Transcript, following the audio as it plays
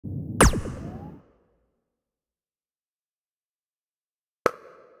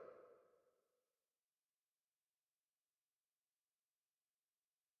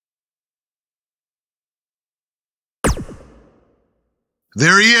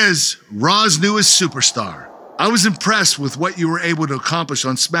There he is, Raw's newest superstar. I was impressed with what you were able to accomplish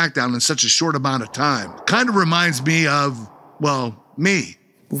on SmackDown in such a short amount of time. Kind of reminds me of, well, me.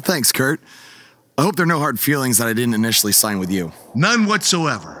 Well, thanks, Kurt. I hope there are no hard feelings that I didn't initially sign with you. None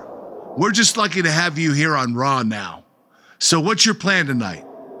whatsoever. We're just lucky to have you here on Raw now. So what's your plan tonight?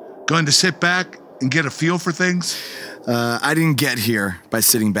 Going to sit back and get a feel for things? I didn't get here by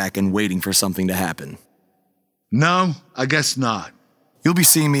sitting back and waiting for something to happen. No, I guess not. You'll be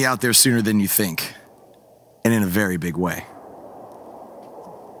seeing me out there sooner than you think. And in a very big way.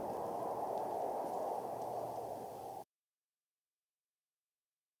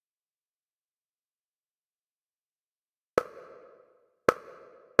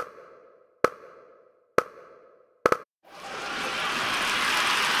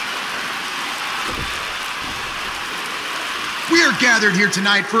 We are gathered here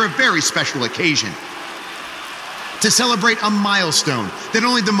tonight for a very special occasion. To celebrate a milestone that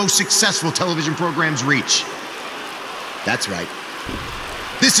only the most successful television programs reach. That's right.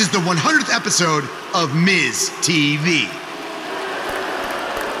 This is the 100th episode of Miz TV.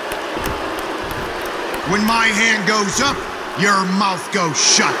 When my hand goes up, your mouth goes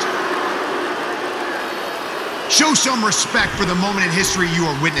shut. Show some respect for the moment in history you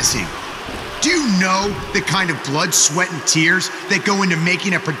are witnessing. Do you know the kind of blood, sweat, and tears that go into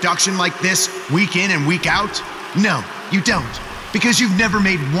making a production like this week in and week out? No, you don't. Because you've never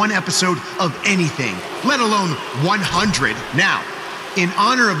made one episode of anything, let alone 100. Now, in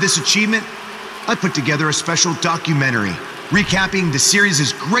honor of this achievement, I put together a special documentary recapping the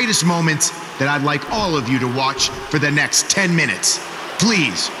series' greatest moments that I'd like all of you to watch for the next 10 minutes.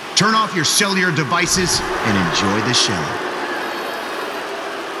 Please, turn off your cellular devices and enjoy the show.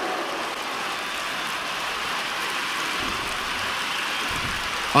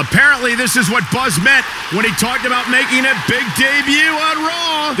 Apparently, this is what Buzz meant when he talked about making a big debut on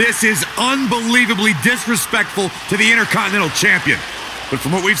Raw. This is unbelievably disrespectful to the Intercontinental Champion. But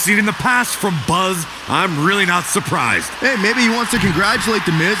from what we've seen in the past from Buzz, I'm really not surprised. Hey, maybe he wants to congratulate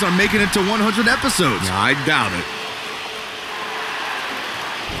The Miz on making it to 100 episodes. I doubt it.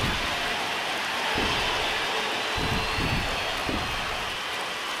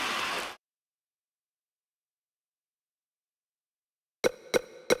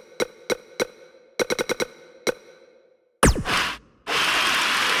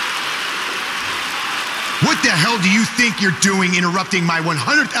 What the hell do you think you're doing interrupting my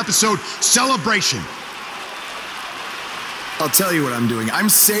 100th episode celebration? I'll tell you what I'm doing. I'm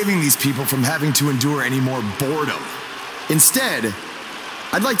saving these people from having to endure any more boredom. Instead,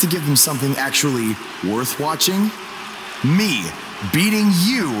 I'd like to give them something actually worth watching. Me beating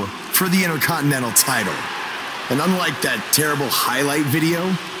you for the Intercontinental title. And unlike that terrible highlight video,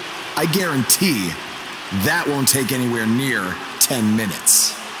 I guarantee that won't take anywhere near 10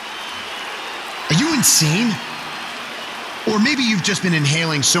 minutes. Are you insane? Or maybe you've just been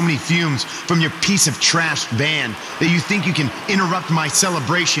inhaling so many fumes from your piece of trash van that you think you can interrupt my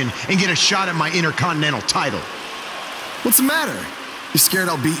celebration and get a shot at my Intercontinental title. What's the matter? You scared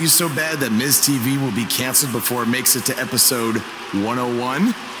I'll beat you so bad that Miz TV will be canceled before it makes it to episode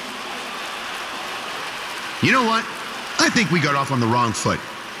 101? You know what? I think we got off on the wrong foot.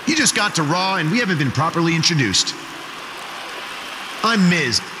 You just got to Raw and we haven't been properly introduced. I'm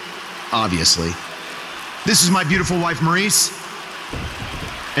Miz. Obviously. This is my beautiful wife, Maurice.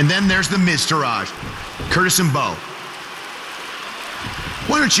 And then there's the Miztourage, Curtis and Bo.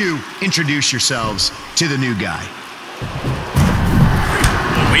 Why don't you introduce yourselves to the new guy?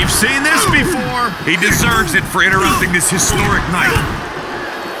 We've seen this before. He deserves it for interrupting this historic night.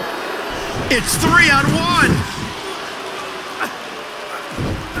 It's 3-on-1.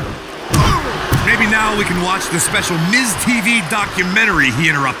 Maybe now we can watch the special Miz TV documentary he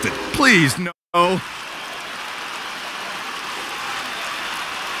interrupted. Please, no.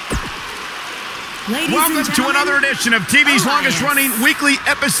 Welcome to another edition of TV's longest-running weekly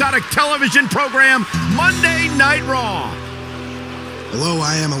episodic television program, Monday Night Raw. Hello,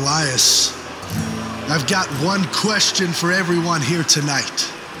 I am Elias. I've got one question for everyone here tonight.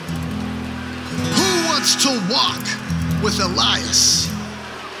 Who wants to walk with Elias?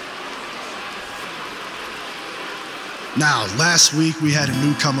 Now, last week we had a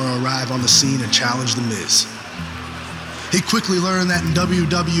newcomer arrive on the scene and challenge The Miz. He quickly learned that in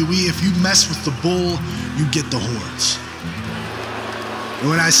WWE, if you mess with the bull, you get the horns. And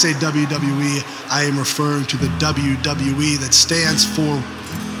when I say WWE, I am referring to the WWE that stands for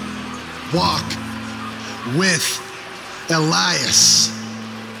Walk with Elias.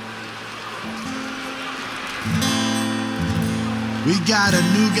 We got a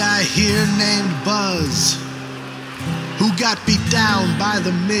new guy here named Buzz. who got beat down by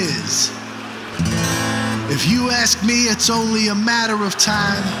the Miz. If you ask me, it's only a matter of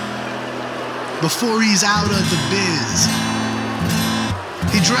time before he's out of the biz.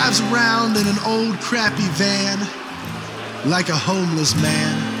 He drives around in an old crappy van like a homeless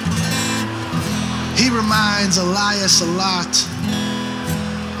man. He reminds Elias a lot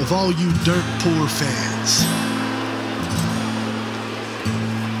of all you dirt poor fans.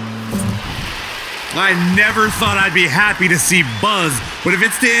 I never thought I'd be happy to see Buzz, but if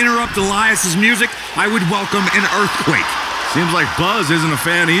it's to interrupt Elias's music, I would welcome an earthquake. Seems like Buzz isn't a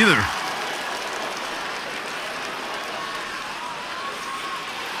fan either.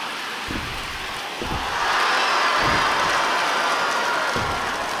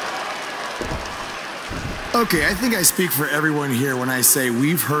 Okay, I think I speak for everyone here when I say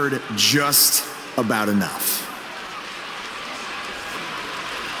we've heard just about enough.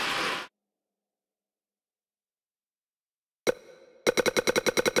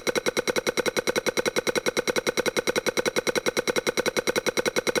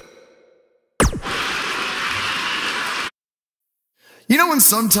 You know when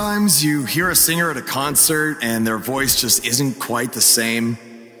sometimes you hear a singer at a concert and their voice just isn't quite the same?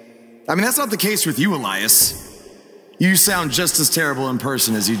 I mean, that's not the case with you, Elias. You sound just as terrible in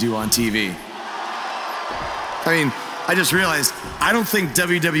person as you do on TV. I mean, I just realized I don't think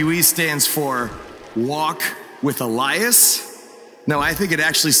WWE stands for Walk with Elias. No, I think it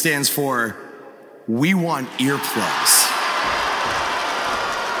actually stands for We Want Earplugs.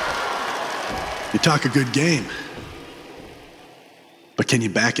 You talk a good game, but can you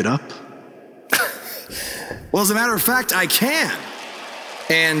back it up? Well, as a matter of fact, I can.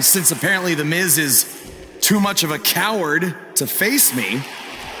 And since apparently The Miz is too much of a coward to face me,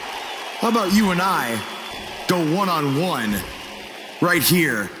 how about you and I go one-on-one right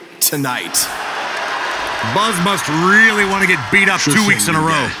here tonight? Buzz must really want to get beat up 2 weeks in a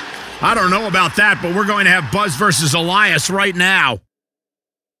row. I don't know about that, but we're going to have Buzz versus Elias right now.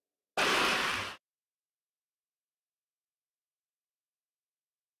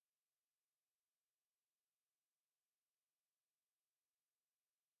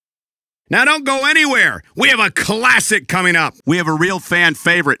 Now don't go anywhere. We have a classic coming up. We have a real fan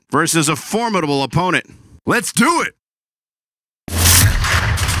favorite versus a formidable opponent. Let's do it.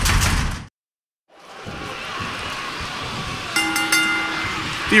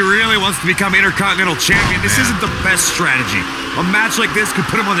 If he really wants to become Intercontinental Champion, this isn't the best strategy. A match like this could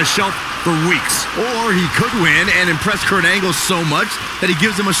put him on the shelf for weeks. Or he could win and impress Kurt Angle so much that he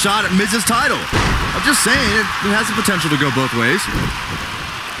gives him a shot at Miz's title. I'm just saying, it has the potential to go both ways.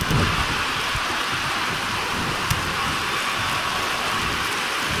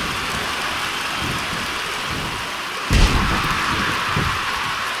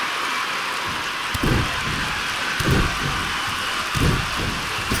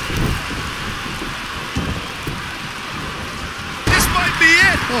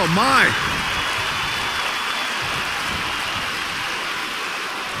 Oh, my.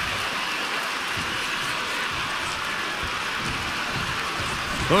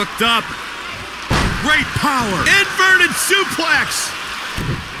 Hooked up. Great power. Inverted suplex.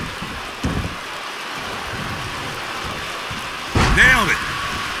 Nailed it.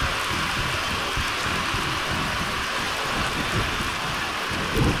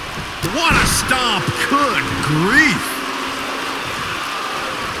 What a stomp. Good grief.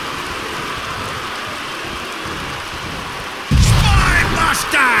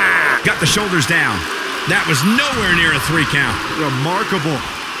 Got the shoulders down. That was nowhere near a 3 count. Remarkable.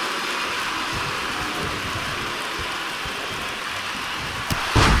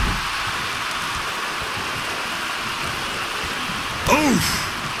 Oof.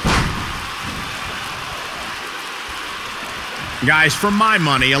 Guys, for my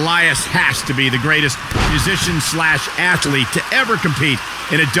money, Elias has to be the greatest musician/athlete to ever compete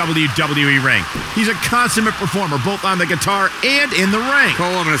in a WWE ring. He's a consummate performer, both on the guitar and in the ring.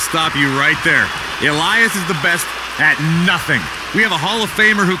 Cole, I'm going to stop you right there. Elias is the best at nothing. We have a Hall of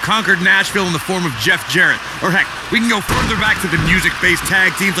Famer who conquered Nashville in the form of Jeff Jarrett. Or heck, we can go further back to the music-based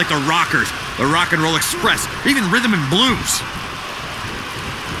tag teams like the Rockers, the Rock and Roll Express, or even Rhythm and Blues.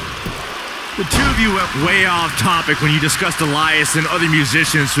 The two of you went way off topic when you discussed Elias and other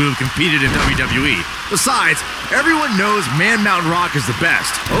musicians who have competed in WWE. Besides, everyone knows Man Mountain Rock is the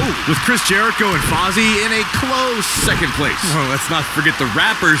best. Oh, with Chris Jericho and Fozzy in a close second place. Well, let's not forget the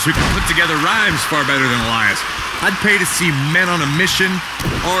rappers who can put together rhymes far better than Elias. I'd pay to see Men on a Mission,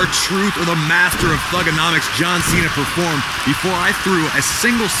 R-Truth, or the master of Thugonomics, John Cena, perform before I threw a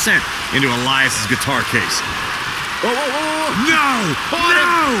single cent into Elias's guitar case. Whoa, whoa, whoa, whoa. No! Oh,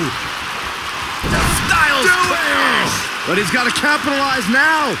 No! The style do it! But he's got to capitalize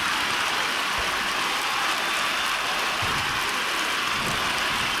now.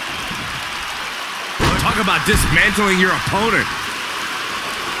 Talk about dismantling your opponent.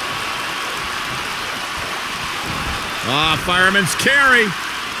 Fireman's carry.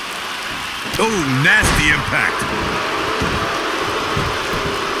 Oh, nasty impact.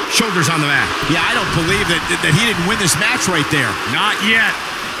 Shoulders on the mat. Yeah, I don't believe that he didn't win this match right there. Not yet.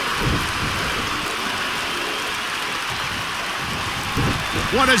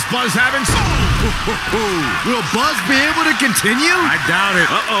 What is Buzz having? Will Buzz be able to continue? I doubt it.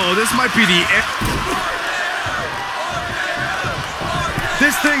 Uh-oh, this might be the end.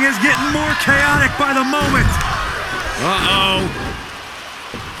 This thing is getting more chaotic by the moment. Uh-oh.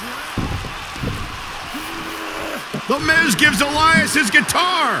 The Miz gives Elias his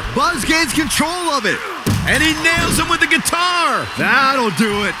guitar. Buzz gains control of it. And he nails him with the guitar. That'll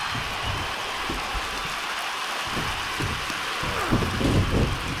do it.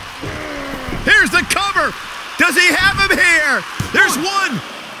 Here's the cover. Does he have him here? There's one.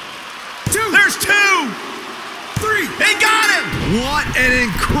 Two. There's two. Three. He got him. What an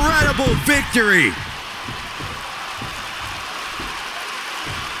incredible victory.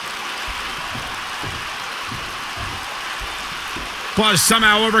 Buzz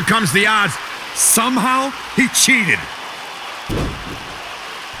somehow overcomes the odds. Somehow, he cheated.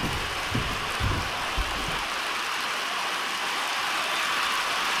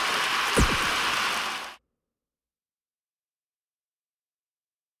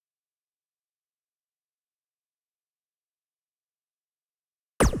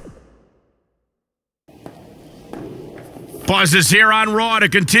 Buzz is here on Raw to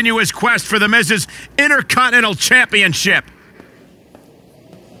continue his quest for the Miz's Intercontinental Championship.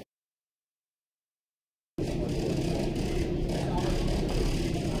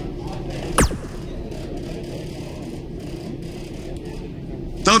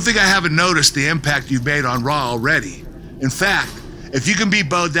 Don't think I haven't noticed the impact you've made on Raw already. In fact, if you can beat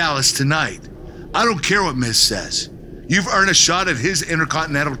Bo Dallas tonight, I don't care what Miz says. You've earned a shot at his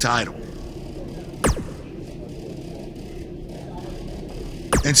Intercontinental title.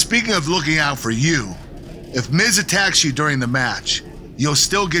 And speaking of looking out for you, if Miz attacks you during the match, you'll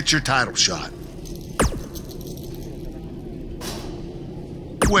still get your title shot.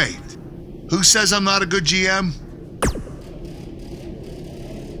 Wait, who says I'm not a good GM?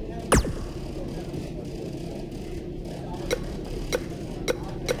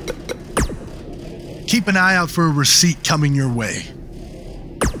 Keep an eye out for a receipt coming your way.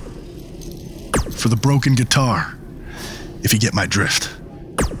 For the broken guitar, if you get my drift.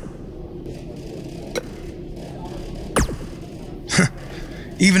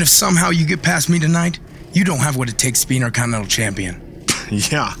 Even if somehow you get past me tonight, you don't have what it takes to be Intercontinental Champion.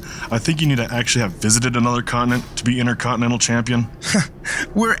 Yeah, I think you need to actually have visited another continent to be Intercontinental Champion.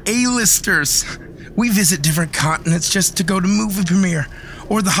 We're A-listers. We visit different continents just to go to movie premiere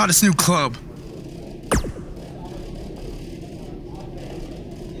or the hottest new club.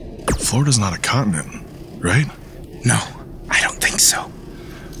 Florida's not a continent, right? No, I don't think so.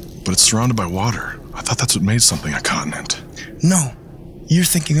 But it's surrounded by water. I thought that's what made something a continent. No, you're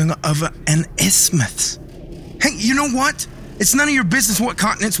thinking of an isthmus. Hey, you know what? It's none of your business what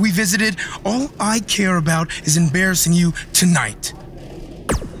continents we visited. All I care about is embarrassing you tonight.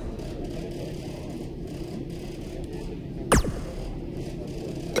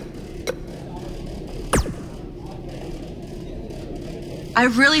 I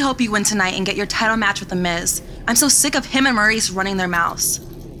really hope you win tonight and get your title match with The Miz. I'm so sick of him and Maurice running their mouths.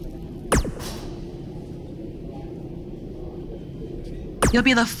 You'll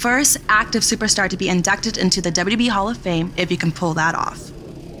be the first active superstar to be inducted into the WWE Hall of Fame if you can pull that off.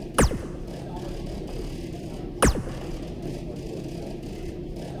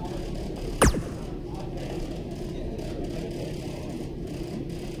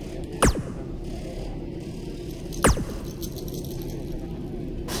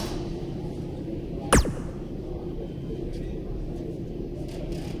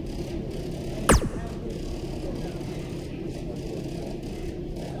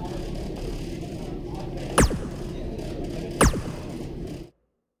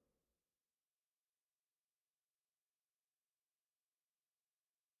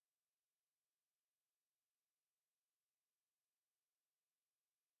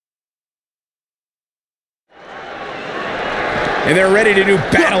 And they're ready to do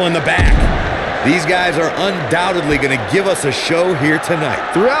battle in the back. These guys are undoubtedly going to give us a show here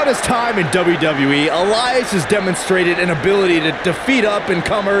tonight. Throughout his time in WWE, Elias has demonstrated an ability to defeat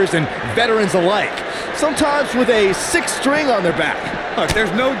up-and-comers and veterans alike, sometimes with a 6th string on their back. Look,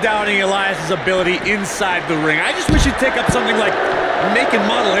 there's no doubting Elias's ability inside the ring. I just wish he'd take up something like make and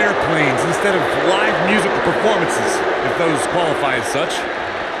model airplanes instead of live musical performances, if those qualify as such.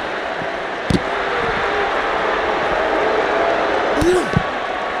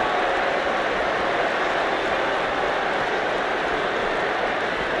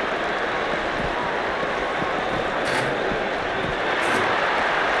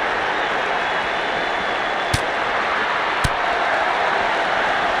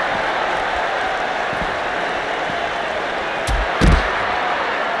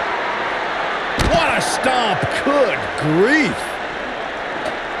 Stomp. Good grief.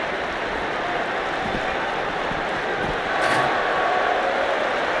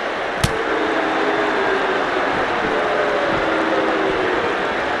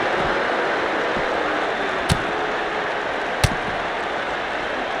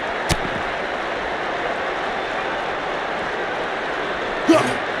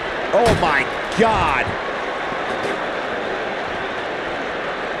 Oh my God.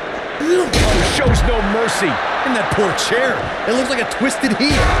 Oh, shows no mercy. In that poor chair. It looks like a twisted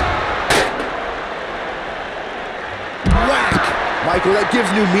heel. Whack! Michael, that gives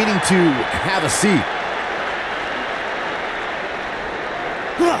new meaning to have a seat.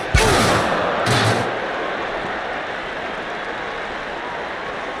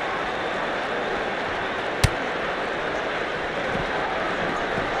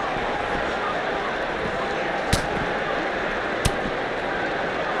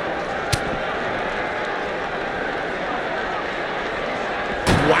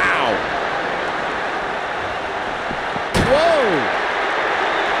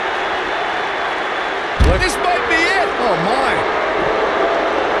 This might be it. Oh, my.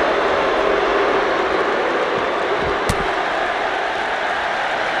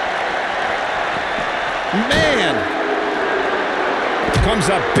 Man. Comes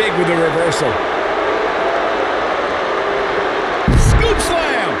up big with the reversal. Scoop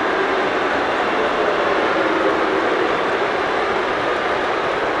slam.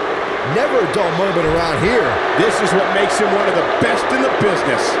 Never a dull moment around here. This is what makes him one of the best in the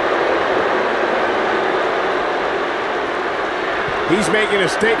business. He's making a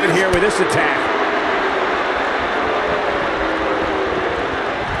statement here with this attack.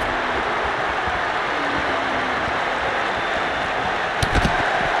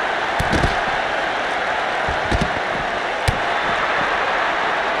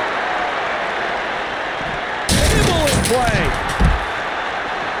 Table in play.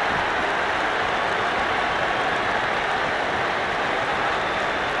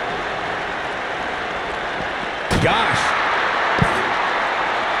 Gosh.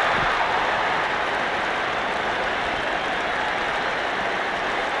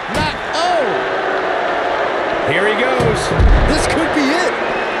 Here he goes. This could be it.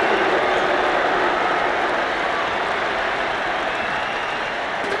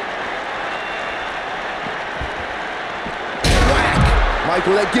 Whack.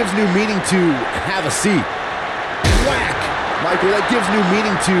 Michael, that gives new meaning to have a seat. Whack. Michael, that gives new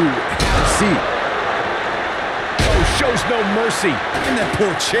meaning to have a seat. Oh, shows no mercy. In that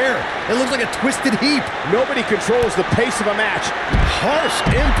poor chair. It looks like a twisted heap. Nobody controls the pace of a match. Harsh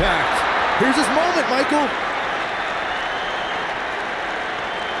impact. Here's his moment, Michael.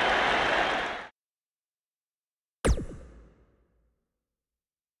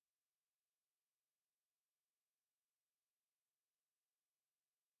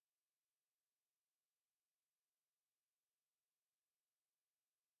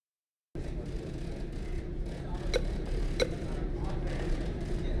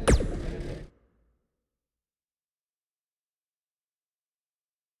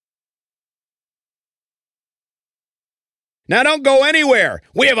 Now don't go anywhere.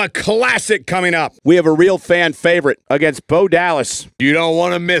 We have a classic coming up. We have a real fan favorite against Bo Dallas. You don't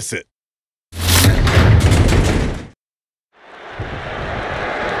want to miss it.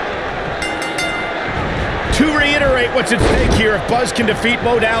 To reiterate what's at stake here, if Buzz can defeat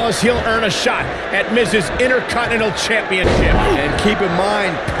Bo Dallas, he'll earn a shot at Miz's Intercontinental Championship. And keep in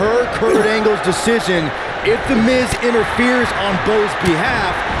mind, per Kurt Angle's decision, if The Miz interferes on Bo's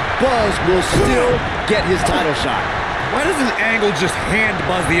behalf, Buzz will still get his title shot. Why doesn't Angle just hand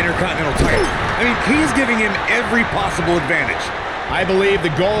Buzz the Intercontinental title? I mean, he's giving him every possible advantage. I believe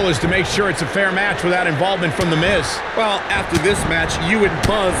the goal is to make sure it's a fair match without involvement from The Miz. Well, after this match, you and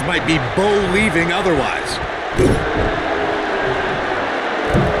Buzz might be Bo leaving otherwise.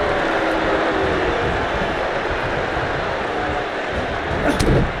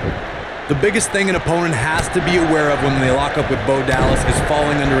 The biggest thing an opponent has to be aware of when they lock up with Bo Dallas is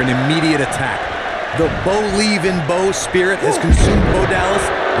falling under an immediate attack. The Bo-leave-in-Bo spirit has consumed Bo Dallas,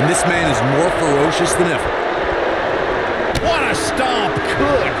 and this man is more ferocious than ever. What a stomp!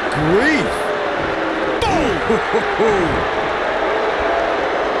 Good grief!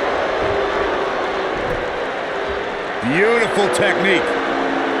 Beautiful technique.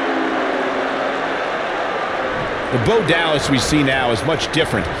 The Bo Dallas we see now is much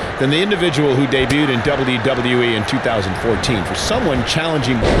different than the individual who debuted in WWE in 2014. For someone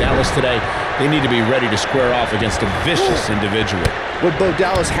challenging Bo Dallas today, they need to be ready to square off against a vicious individual. What Bo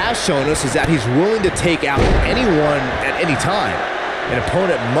Dallas has shown us is that he's willing to take out anyone at any time. An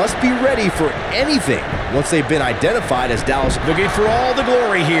opponent must be ready for anything once they've been identified as Dallas. Looking for all the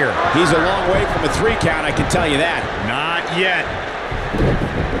glory here. He's a long way from a 3 count, I can tell you that. Not yet.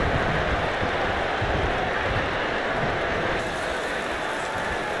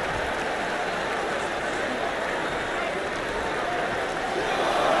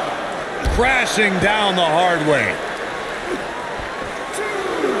 Crashing down the hard way.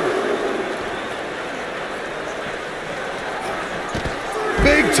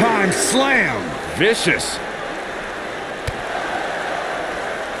 Big time slam. Vicious.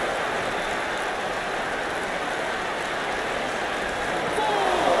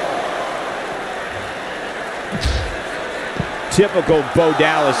 Typical Bo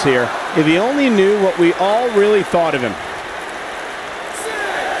Dallas here. If he only knew what we all really thought of him.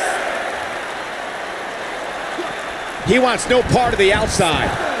 He wants no part of the outside.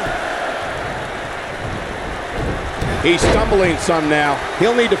 He's stumbling some now.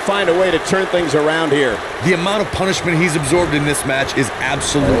 He'll need to find a way to turn things around here. The amount of punishment he's absorbed in this match is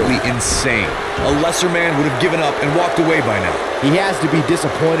absolutely insane. A lesser man would have given up and walked away by now. He has to be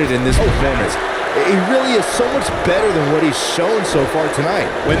disappointed in this performance. He really is so much better than what he's shown so far tonight.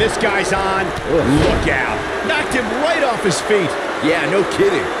 When this guy's on, look out. Knocked him right off his feet. Yeah, no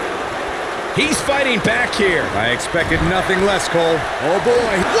kidding. He's fighting back here. I expected nothing less, Cole. Oh,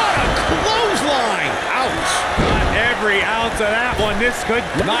 boy. What a clothesline. Ouch. Not every ounce of that one. This could...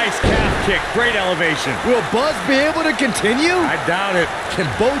 Nice calf kick. Great elevation. Will Buzz be able to continue? I doubt it. Can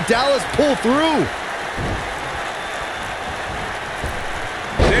Bo Dallas pull through?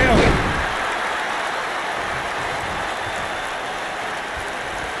 Nailed it.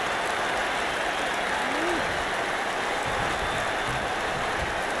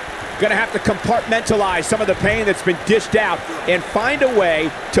 Gonna have to compartmentalize some of the pain that's been dished out and find a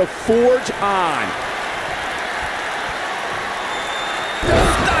way to forge on.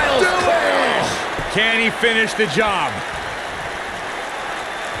 Styles crash! Can he finish the job?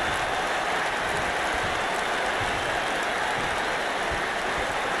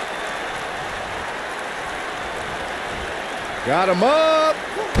 Got him up.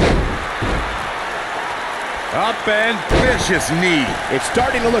 Up and vicious knee. It's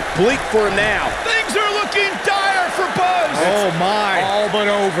starting to look bleak for him now. Things are looking dire for Buzz. Oh my. All but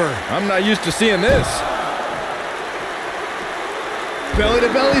over. I'm not used to seeing this.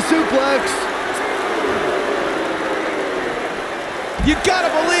 Belly-to-belly suplex. You gotta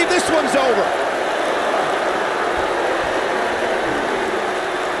believe this one's over.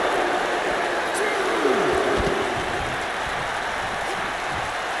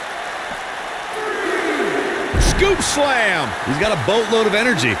 Scoop slam. He's got a boatload of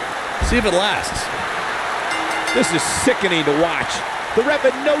energy. See if it lasts. This is sickening to watch. The ref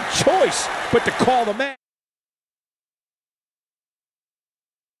had no choice but to call the match.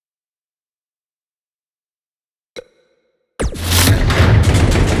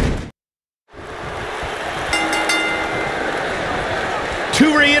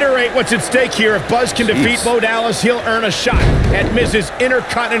 To reiterate what's at stake here, if Buzz can defeat Bo Dallas, he'll earn a shot at Miz's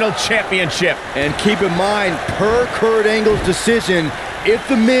Intercontinental Championship. And keep in mind, per Kurt Angle's decision, if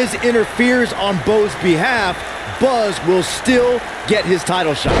The Miz interferes on Bo's behalf, Buzz will still get his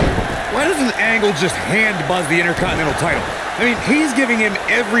title shot. Why doesn't Angle just hand Buzz the Intercontinental title? I mean, he's giving him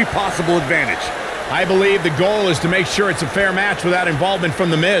every possible advantage. I believe the goal is to make sure it's a fair match without involvement from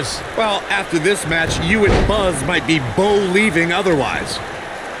The Miz. Well, after this match, you and Buzz might be Bo leaving otherwise.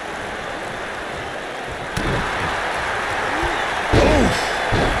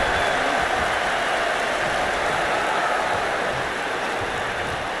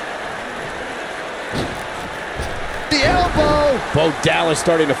 The elbow! Bo Dallas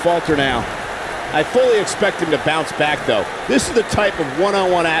starting to falter now. I fully expect him to bounce back, though. This is the type of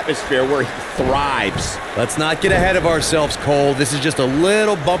one-on-one atmosphere where he thrives. Let's not get ahead of ourselves, Cole. This is just a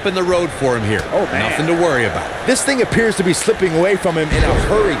little bump in the road for him here. Oh, man. Nothing to worry about. This thing appears to be slipping away from him in a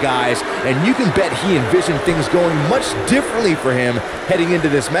hurry, guys, and you can bet he envisioned things going much differently for him heading into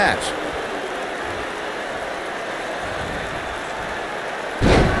this match.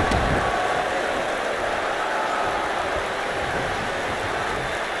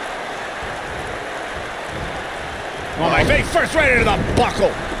 boy, face first right into the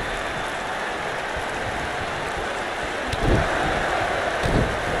buckle.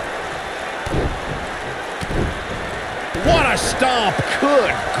 What a stomp.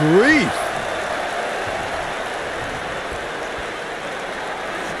 Good grief.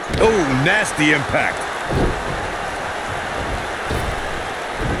 Oh, nasty impact.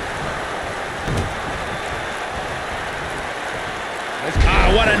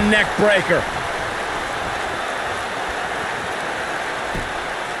 Ah, what a neck breaker.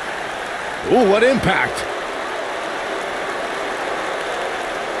 Ooh, what impact.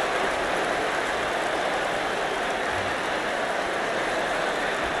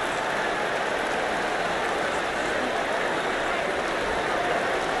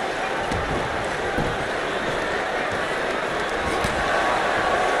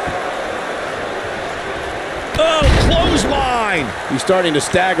 Oh, clothesline! He's starting to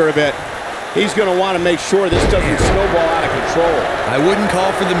stagger a bit. He's going to want to make sure this doesn't snowball out of control. I wouldn't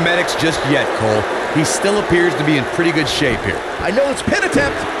call for the medics just yet, Cole. He still appears to be in pretty good shape here. I know it's pin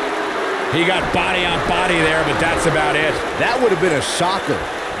attempt. He got body on body there, but that's about it. That would have been a shocker.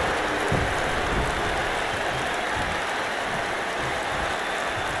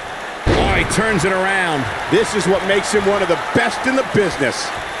 Oh, he turns it around. This is what makes him one of the best in the business.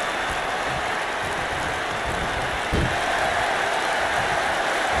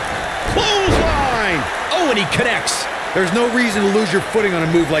 Clothesline! Oh, and he connects. There's no reason to lose your footing on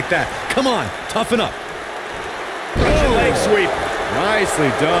a move like that. Come on, toughen up. Russian leg sweep. Nicely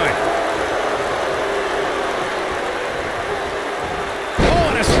done.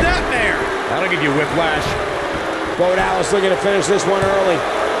 Oh, and a snapmare. That'll give you whiplash. Bo Dallas looking to finish this one early.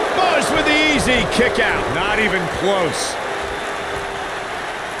 Buzz with the easy kick out. Not even close.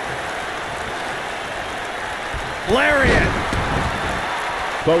 Lariat.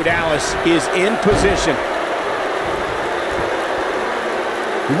 Bo Dallas is in position.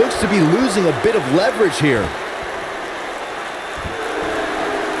 He looks to be losing a bit of leverage here.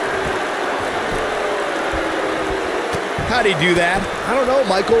 How'd he do that? I don't know,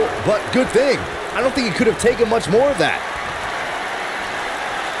 Michael, but good thing. I don't think he could have taken much more of that.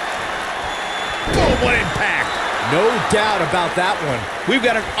 Oh, what impact. No doubt about that one. We've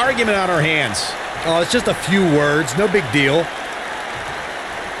got an argument on our hands. Oh, it's just a few words. No big deal.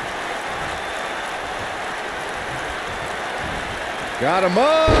 Got him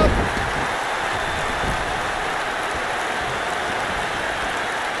up.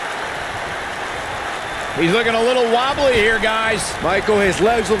 He's looking a little wobbly here, guys. Michael, his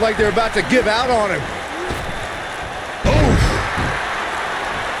legs look like they're about to give out on him. Oof.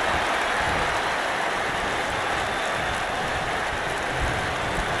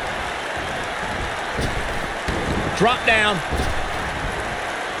 Drop down.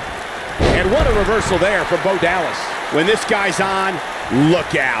 And what a reversal there from Bo Dallas. When this guy's on,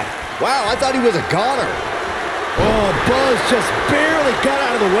 look out. Wow, I thought he was a goner. Oh, Buzz just barely got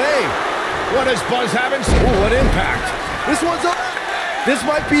out of the way. What does Buzz have in store? Oh, what impact. This one's up. This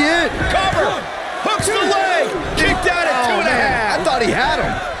might be it. Cover. Hooks the leg. Kicked out at 2.5. I thought he had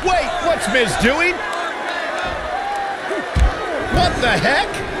him. Wait, what's Miz doing? What the heck?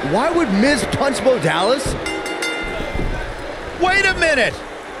 Why would Miz punch Bo Dallas? Wait a minute.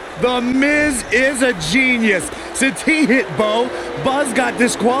 The Miz is a genius. Since he hit Bo, Buzz got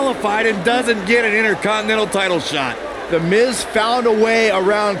disqualified and doesn't get an Intercontinental title shot. The Miz found a way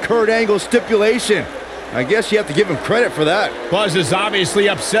around Kurt Angle's stipulation. I guess you have to give him credit for that. Buzz is obviously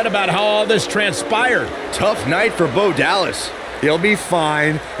upset about how all this transpired. Tough night for Bo Dallas. He'll be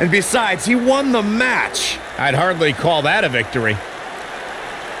fine. And besides, he won the match. I'd hardly call that a victory.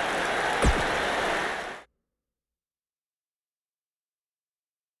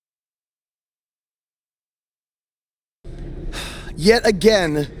 Yet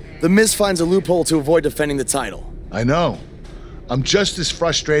again, The Miz finds a loophole to avoid defending the title. I know. I'm just as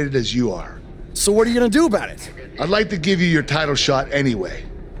frustrated as you are. So what are you gonna do about it? I'd like to give you your title shot anyway.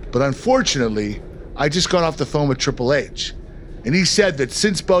 But unfortunately, I just got off the phone with Triple H. And he said that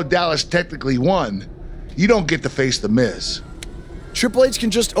since Bo Dallas technically won, you don't get to face The Miz. Triple H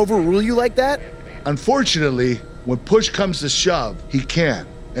can just overrule you like that? Unfortunately, when push comes to shove, he can.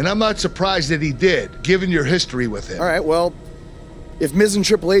 And I'm not surprised that he did, given your history with him. All right, well, if Miz and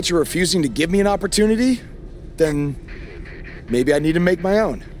Triple H are refusing to give me an opportunity, then maybe I need to make my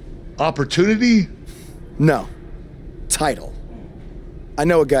own. Opportunity? No. Title. I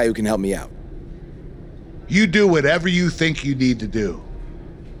know a guy who can help me out. You do whatever you think you need to do.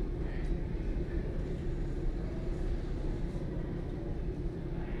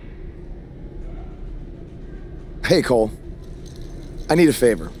 Hey, Cole. I need a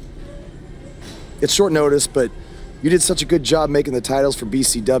favor. It's short notice, but You did such a good job making the titles for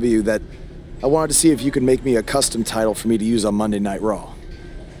BCW that I wanted to see if you could make me a custom title for me to use on Monday Night Raw.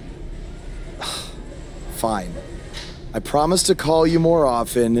 Fine. I promise to call you more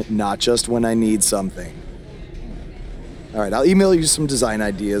often, not just when I need something. All right, I'll email you some design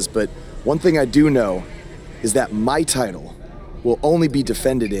ideas, but one thing I do know is that my title will only be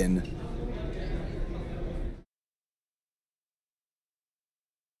defended in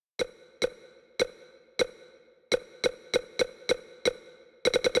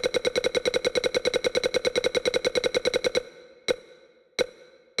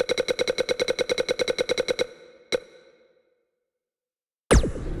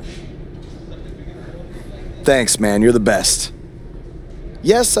Thanks, man. You're the best.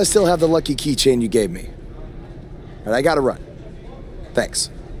 Yes, I still have the lucky keychain you gave me. But I gotta run. Thanks.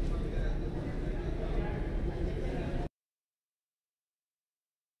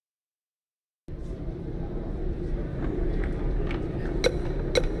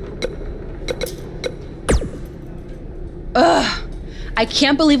 Ugh. I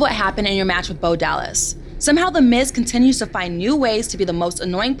can't believe what happened in your match with Bo Dallas. Somehow The Miz continues to find new ways to be the most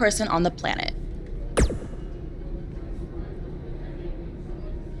annoying person on the planet.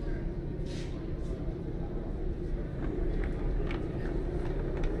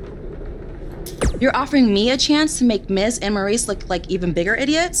 You're offering me a chance to make Miz and Maurice look like even bigger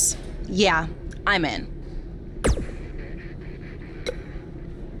idiots? Yeah, I'm in.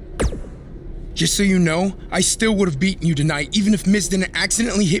 Just so you know, I still would have beaten you tonight, even if Miz didn't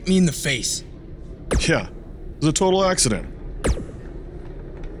accidentally hit me in the face. Yeah, it was a total accident.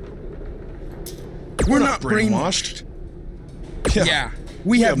 We're not brainwashed. Yeah,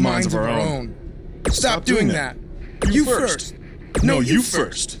 we have minds of our own. Stop doing that. You first. No, you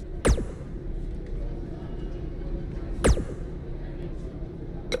first.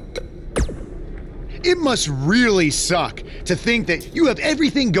 It must really suck to think that you have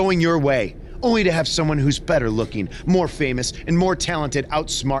everything going your way, only to have someone who's better looking, more famous, and more talented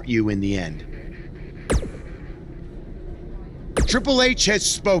outsmart you in the end. Triple H has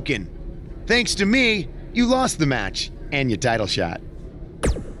spoken. Thanks to me, you lost the match and your title shot.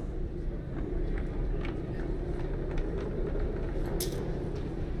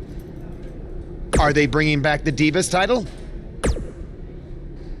 Are they bringing back the Divas title?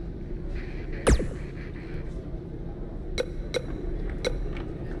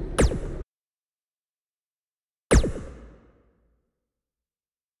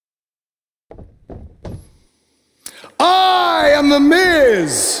 I am The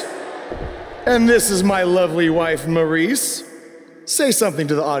Miz! And this is my lovely wife, Maurice. Say something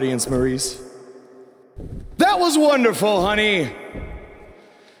to the audience, Maurice. That was wonderful, honey.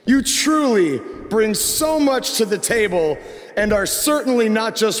 You truly bring so much to the table and are certainly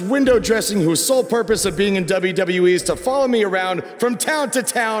not just window dressing whose sole purpose of being in WWE is to follow me around from town to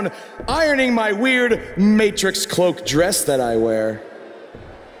town, ironing my weird Matrix cloak dress that I wear.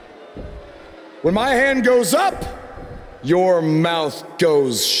 When my hand goes up, your mouth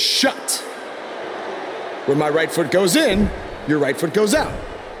goes shut. When my right foot goes in, your right foot goes out.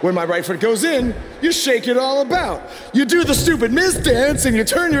 When my right foot goes in, you shake it all about. You do the stupid Miz dance and you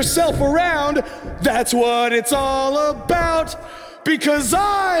turn yourself around. That's what it's all about. Because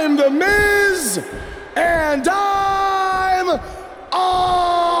I'm The Miz, and I'm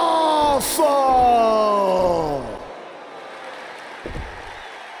awful.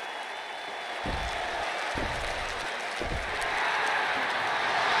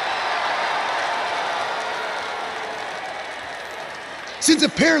 Since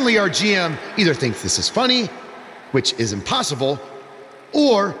apparently our GM either thinks this is funny, which is impossible,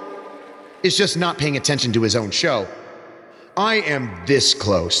 or is just not paying attention to his own show, I am this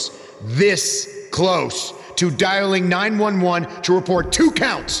close to dialing 911 to report 2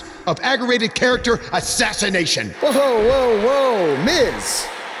 counts of aggravated character assassination. Whoa, whoa, whoa, Miz.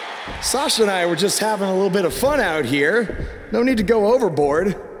 Sasha and I were just having a little bit of fun out here. No need to go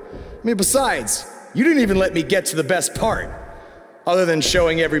overboard. I mean, besides, you didn't even let me get to the best part. Other than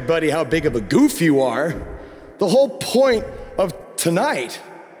showing everybody how big of a goof you are, the whole point of tonight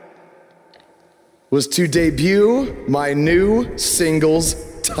was to debut my new singles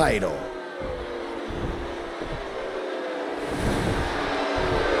title.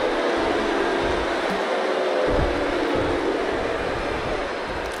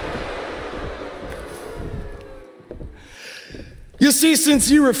 You see, since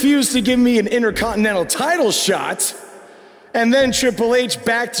you refused to give me an Intercontinental title shot, and then Triple H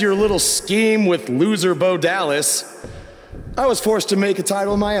backed your little scheme with loser Bo Dallas, I was forced to make a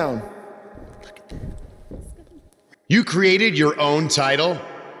title of my own. You created your own title?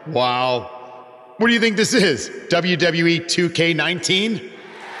 Wow. What do you think this is? WWE 2K19?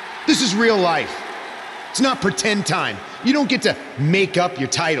 This is real life. It's not pretend time. You don't get to make up your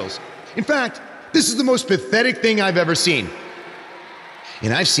titles. In fact, this is the most pathetic thing I've ever seen.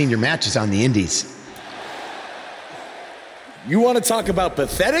 And I've seen your matches on the indies. You want to talk about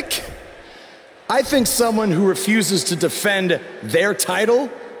pathetic? I think someone who refuses to defend their title,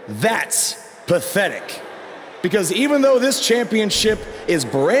 that's pathetic. Because even though this championship is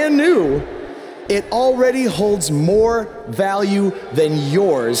brand new, it already holds more value than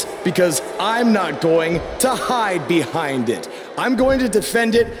yours because I'm not going to hide behind it. I'm going to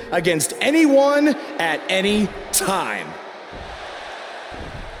defend it against anyone at any time.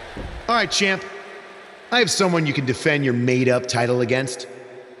 All right, champ. I have someone you can defend your made-up title against.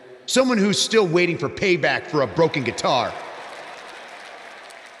 Someone who's still waiting for payback for a broken guitar.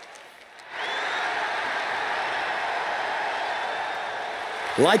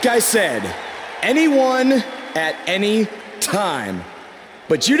 Like I said, anyone at any time.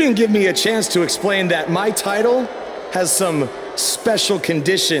 But you didn't give me a chance to explain that my title has some special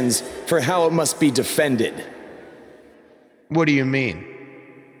conditions for how it must be defended. What do you mean?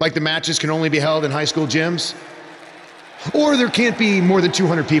 Like the matches can only be held in high school gyms? Or there can't be more than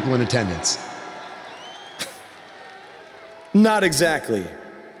 200 people in attendance? Not exactly.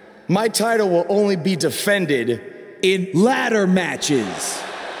 My title will only be defended in ladder matches.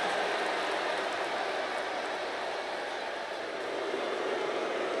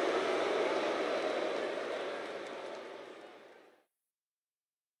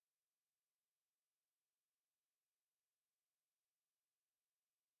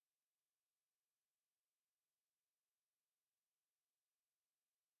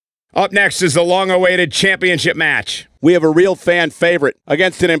 Up next is the long-awaited championship match. We have a real fan favorite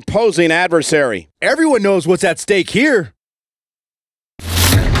against an imposing adversary. Everyone knows what's at stake here.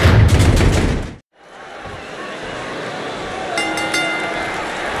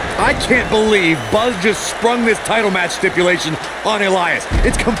 I can't believe Buzz just sprung this title match stipulation on Elias.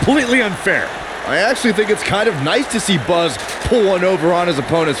 It's completely unfair. I actually think it's kind of nice to see Buzz pull one over on his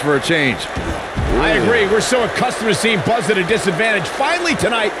opponents for a change. I agree. We're so accustomed to seeing Buzz at a disadvantage. Finally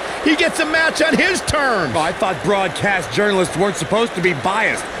tonight, he gets a match on his terms. Oh, I thought broadcast journalists weren't supposed to be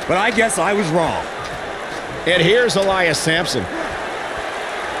biased, but I guess I was wrong. And here's Elias Sampson.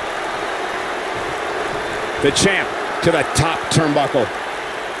 The champ to the top turnbuckle.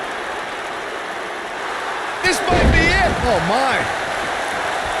 This might be it. Oh, my.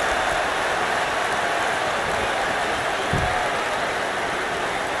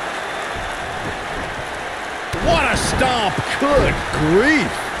 What a stomp. Good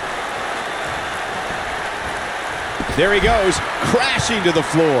grief. There he goes, crashing to the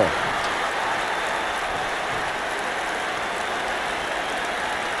floor.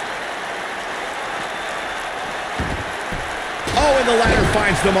 Oh, and the ladder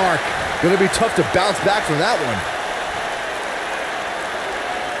finds the mark. Gonna be tough to bounce back from that one.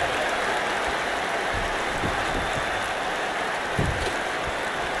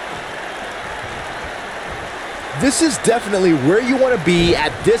 This is definitely where you want to be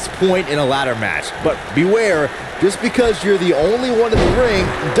at this point in a ladder match. But beware, just because you're the only one in the ring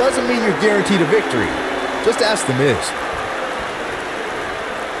doesn't mean you're guaranteed a victory. Just ask The Miz.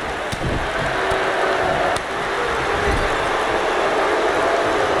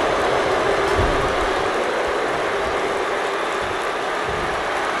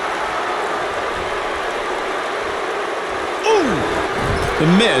 The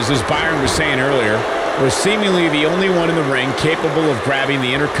Miz, as Byron was saying earlier, was seemingly the only one in the ring capable of grabbing the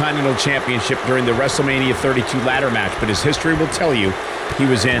Intercontinental Championship during the WrestleMania 32 ladder match, but his history will tell you he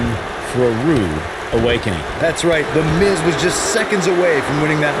was in for a rude awakening. That's right. The Miz was just seconds away from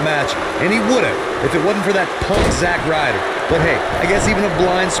winning that match, and he would have if it wasn't for that punk Zack Ryder. But hey, I guess even a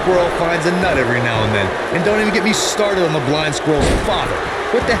blind squirrel finds a nut every now and then. And don't even get me started on the blind squirrel's father.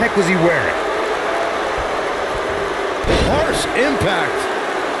 What the heck was he wearing? Harsh impact.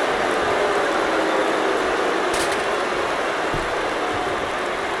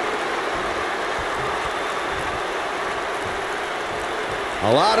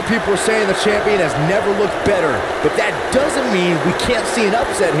 A lot of people are saying the champion has never looked better, but that doesn't mean we can't see an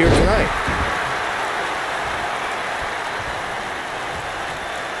upset here tonight.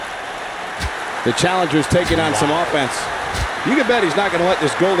 The challenger's taking on some offense. You can bet he's not going to let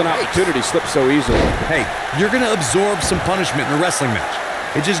this golden opportunity slip so easily. Hey, you're going to absorb some punishment in a wrestling match.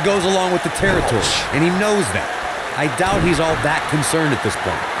 It just goes along with the territory, and he knows that. I doubt he's all that concerned at this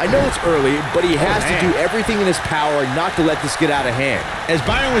point. I know it's early, but he has to do everything in his power not to let this get out of hand. As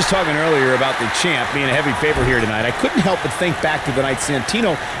Byron was talking earlier about the champ being a heavy favorite here tonight, I couldn't help but think back to the night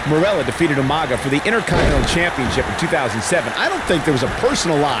Santino Marella defeated Umaga for the Intercontinental Championship in 2007. I don't think there was a person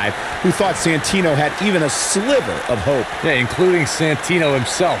alive who thought Santino had even a sliver of hope. Yeah, including Santino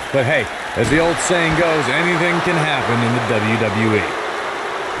himself. But hey, as the old saying goes, anything can happen in the WWE.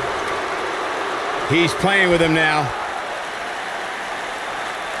 He's playing with him now.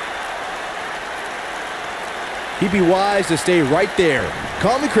 He'd be wise to stay right there.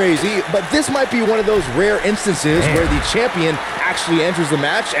 Call me crazy, but this might be one of those rare instances where the champion actually enters the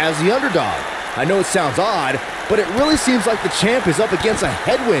match as the underdog. I know it sounds odd, but it really seems like the champ is up against a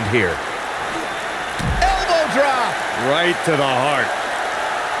headwind here. Elbow drop! Right to the heart.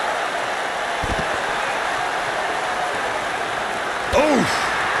 Oof!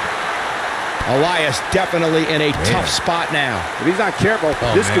 Elias definitely in a tough spot now. If he's not careful,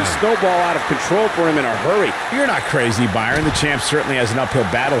 this can snowball out of control for him in a hurry. You're not crazy, Byron. The champ certainly has an uphill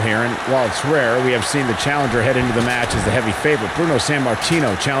battle here, and while it's rare, we have seen the challenger head into the match as the heavy favorite. Bruno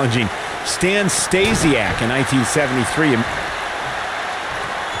Sammartino challenging Stan Stasiak in 1973.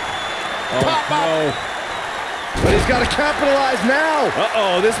 No. But he's got to capitalize now.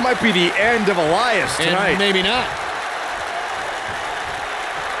 Uh-oh, this might be the end of Elias tonight. And maybe not.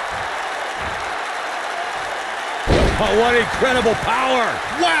 Oh, what incredible power.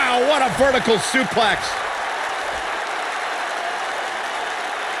 Wow, what a vertical suplex.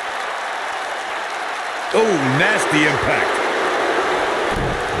 Oh, nasty impact.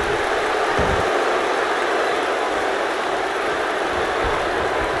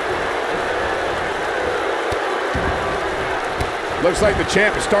 Looks like the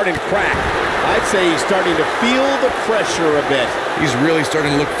champ is starting to crack. I'd say he's starting to feel the pressure a bit. He's really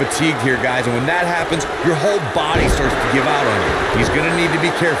starting to look fatigued here, guys, and when that happens, your whole body starts to give out on you. He's going to need to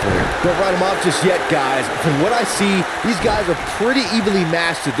be careful here. Don't write him off just yet, guys. From what I see, these guys are pretty evenly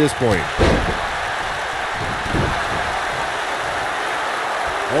matched at this point.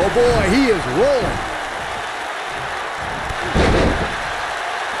 Oh boy, he is rolling.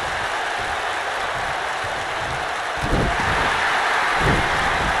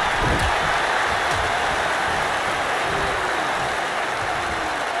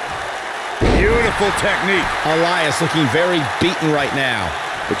 Beautiful technique. Elias looking very beaten right now.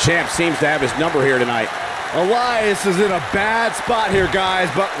 The champ seems to have his number here tonight. Elias is in a bad spot here, guys,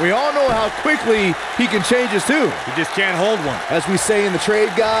 but we all know how quickly he can change his tune. He just can't hold one. As we say in the trade,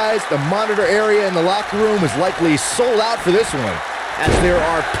 guys, the monitor area in the locker room is likely sold out for this one, as there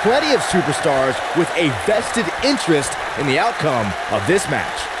are plenty of superstars with a vested interest in the outcome of this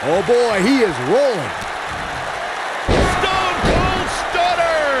match. Oh boy, he is rolling. Stone Cold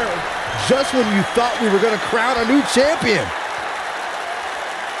Stunner! Just when you thought we were going to crown a new champion.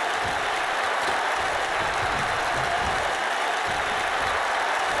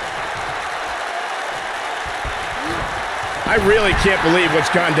 I really can't believe what's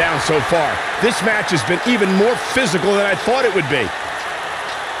gone down so far. This match has been even more physical than I thought it would be.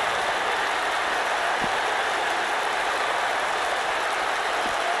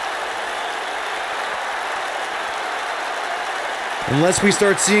 Unless we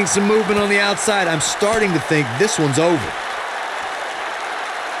start seeing some movement on the outside, I'm starting to think this one's over.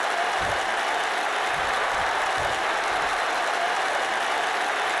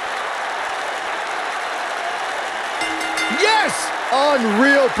 Yes!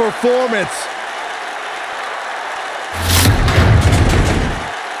 Unreal performance.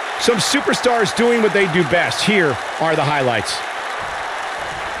 Some superstars doing what they do best. Here are the highlights.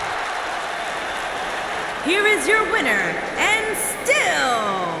 Here is your winner, and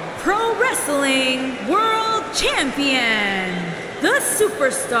still Pro Wrestling World Champion, the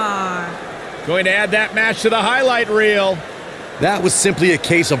Superstar. Going to add that match to the highlight reel. That was simply a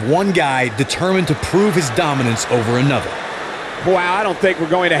case of one guy determined to prove his dominance over another. Wow, I don't think we're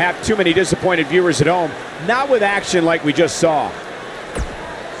going to have too many disappointed viewers at home. Not with action like we just saw.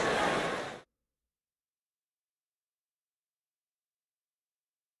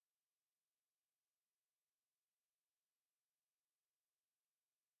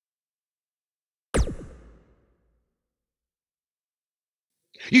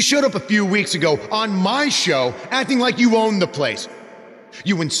 You showed up a few weeks ago on my show acting like you own the place.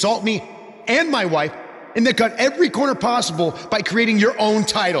 You insult me and my wife and then cut every corner possible by creating your own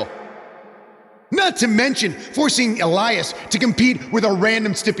title. Not to mention forcing Elias to compete with a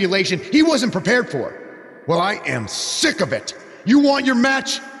random stipulation he wasn't prepared for. Well, I am sick of it. You want your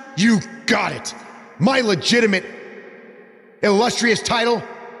match? You got it. My legitimate, illustrious title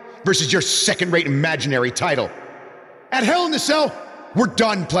versus your second-rate imaginary title. At Hell in the Cell, we're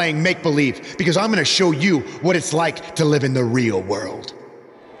done playing make-believe because I'm gonna show you what it's like to live in the real world.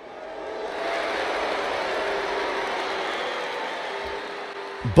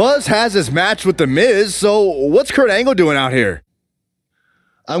 Buzz has his match with The Miz, so what's Kurt Angle doing out here?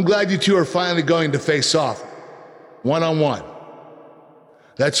 I'm glad you two are finally going to face off, one-on-one.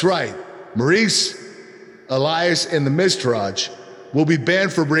 That's right, Maurice, Elias, and the Miztourage will be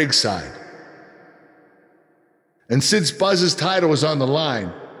banned from ringside. And since Buzz's title is on the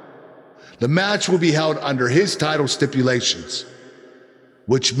line, the match will be held under his title stipulations,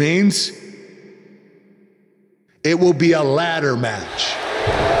 which means it will be a ladder match.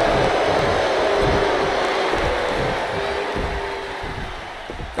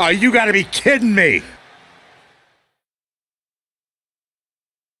 Oh, you gotta be kidding me!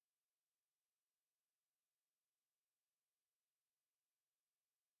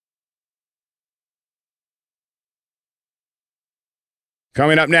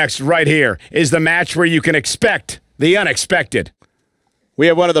 Coming up next, right here, is the match where you can expect the unexpected. We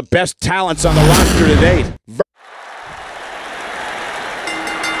have one of the best talents on the roster to date.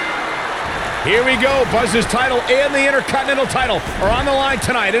 Here we go. Buzz's title and the Intercontinental title are on the line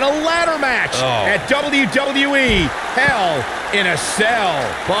tonight in a ladder match at WWE Hell in a Cell.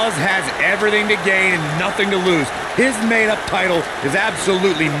 Buzz has everything to gain and nothing to lose. His made-up title is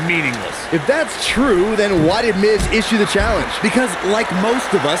absolutely meaningless. If that's true, then why did Miz issue the challenge? Because, like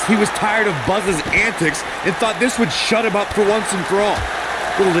most of us, he was tired of Buzz's antics and thought this would shut him up for once and for all.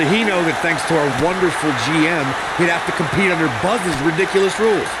 Little did he know that thanks to our wonderful GM, he'd have to compete under Buzz's ridiculous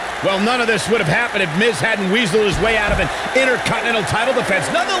rules. Well, none of this would have happened if Miz hadn't weaseled his way out of an Intercontinental title defense.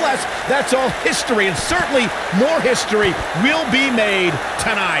 Nonetheless, that's all history, and certainly more history will be made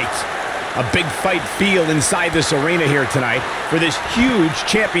tonight. A big fight feel inside this arena here tonight for this huge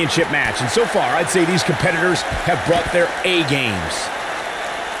championship match. And so far, I'd say these competitors have brought their A games.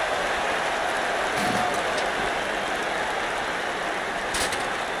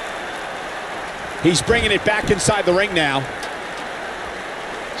 He's bringing it back inside the ring now.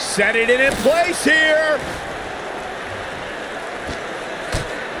 Set it in place here.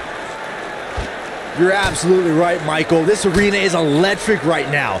 You're absolutely right, Michael. This arena is electric right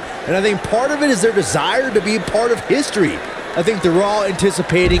now. And I think part of it is their desire to be a part of history. I think they're all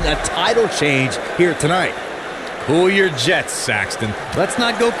anticipating a title change here tonight. Cool your jets, Saxton. Let's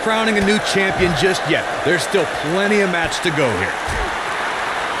not go crowning a new champion just yet. There's still plenty of match to go here.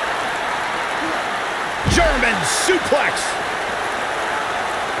 German suplex.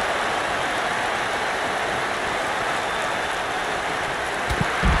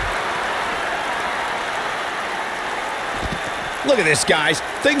 Look at this, guys.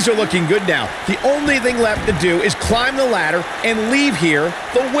 Things are looking good now. The only thing left to do is climb the ladder and leave here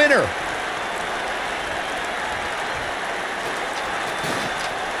the winner.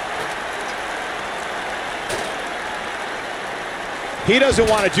 He doesn't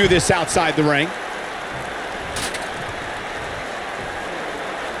want to do this outside the ring.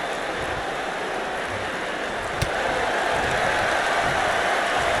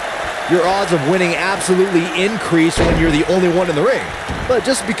 Your odds of winning absolutely increase when you're the only one in the ring. But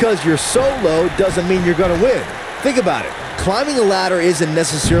just because you're so low doesn't mean you're going to win. Think about it. Climbing a ladder isn't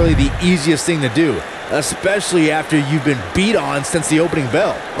necessarily the easiest thing to do, especially after you've been beat on since the opening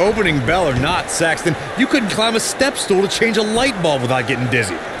bell. Opening bell or not, Saxton, you couldn't climb a step stool to change a light bulb without getting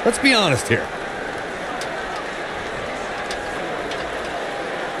dizzy. Let's be honest here.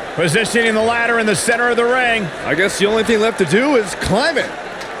 Positioning the ladder in the center of the ring. I guess the only thing left to do is climb it.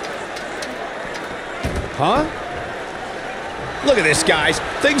 Huh? Look at this, guys.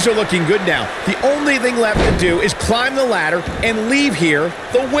 Things are looking good now. The only thing left to do is climb the ladder and leave here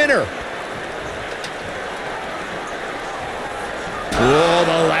the winner. Oh,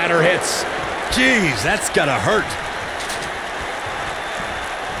 the ladder hits. Jeez, that's gotta hurt.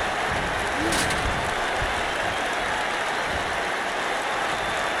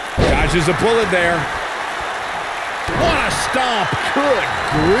 Dodges a bullet there. What a stomp. Good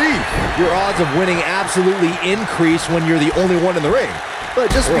grief. Your odds of winning absolutely increase when you're the only one in the ring.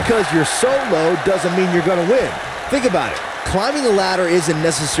 But just because you're so low doesn't mean you're going to win. Think about it. Climbing a ladder isn't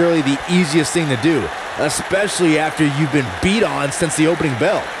necessarily the easiest thing to do, especially after you've been beat on since the opening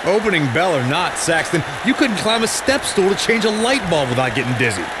bell. Opening bell or not, Saxton, you couldn't climb a step stool to change a light bulb without getting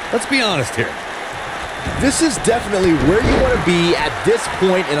dizzy. Let's be honest here. This is definitely where you want to be at this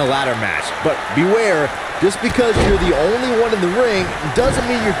point in a ladder match. But beware, just because you're the only one in the ring doesn't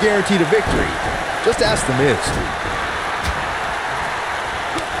mean you're guaranteed a victory. Just ask The Miz.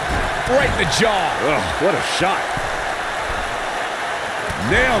 Right in the jaw. Oh, what a shot.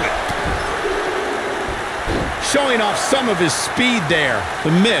 Nailed it. showing off some of his speed there.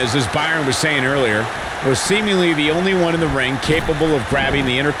 The Miz, as Byron was saying earlier, was seemingly the only one in the ring capable of grabbing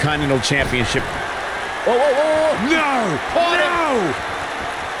the Intercontinental Championship. Whoa, whoa, whoa, whoa. No! No!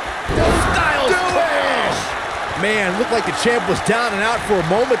 Styles crash! Man, looked like the champ was down and out for a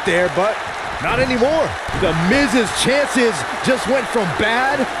moment there, but not anymore. The Miz's chances just went from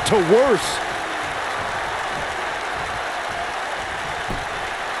bad to worse.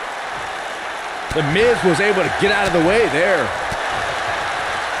 The Miz was able to get out of the way there.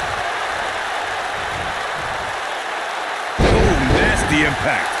 The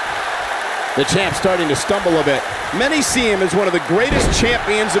impact. The champ starting to stumble a bit. Many see him as one of the greatest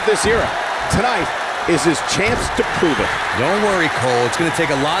champions of this era. Tonight is his chance to prove it. Don't worry, Cole. It's going to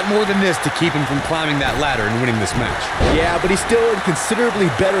take a lot more than this to keep him from climbing that ladder and winning this match. Yeah, but he's still in considerably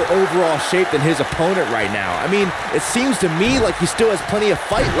better overall shape than his opponent right now. I mean, it seems to me like he still has plenty of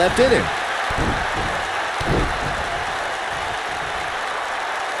fight left in him.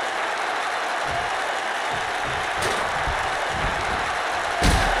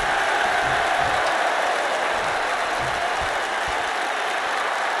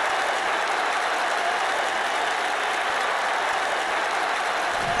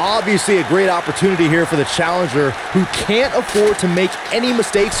 Obviously a great opportunity here for the challenger who can't afford to make any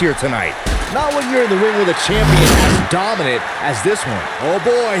mistakes here tonight. Not when you're in the ring with a champion as dominant as this one. Oh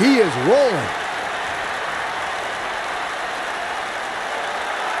boy, he is rolling.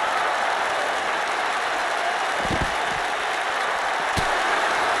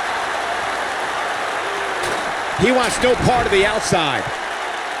 He wants no part of the outside.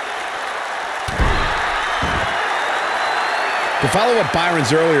 To follow up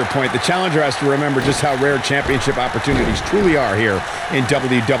Byron's earlier point, the challenger has to remember just how rare championship opportunities truly are here in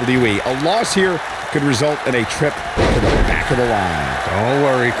WWE. A loss here could result in a trip to the back of the line. Don't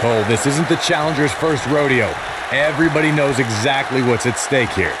worry, Cole. This isn't the challenger's first rodeo. Everybody knows exactly what's at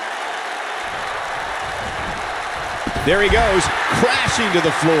stake here. There he goes, crashing to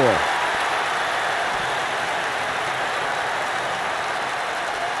the floor.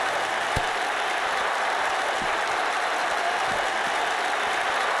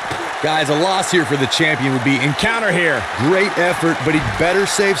 Guys, a loss here for the champion would be encounter here. Great effort, but he'd better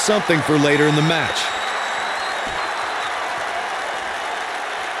save something for later in the match.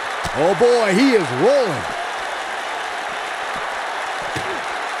 Oh boy, he is rolling.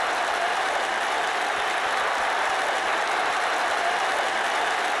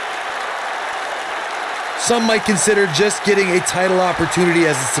 Some might consider just getting a title opportunity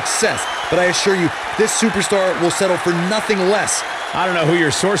as a success, but I assure you, this superstar will settle for nothing less. I don't know who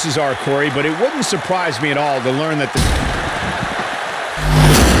your sources are, Corey, but it wouldn't surprise me at all to learn that the...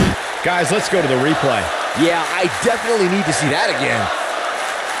 Guys, let's go to the replay. Yeah, I definitely need to see that again.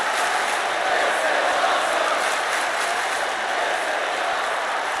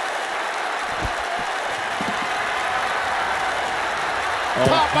 Oh,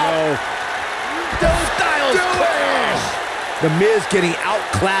 Pop no. Those Styles crash. The Miz getting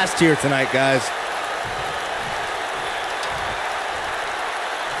outclassed here tonight, guys.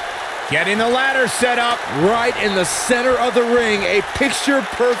 Getting the ladder set up. Right in the center of the ring, a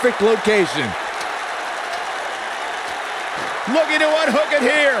picture-perfect location. Looking to unhook it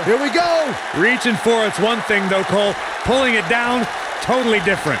here. Here we go. Reaching for it's one thing, though, Cole. Pulling it down, totally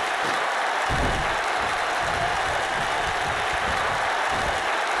different.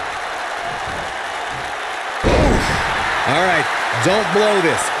 All right, don't blow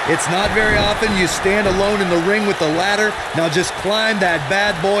this. It's not very often you stand alone in the ring with the ladder. Now just climb that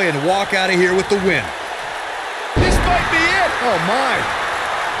bad boy and walk out of here with the win. This might be it. Oh, my.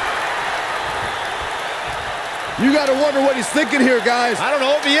 You got to wonder what he's thinking here, guys. I don't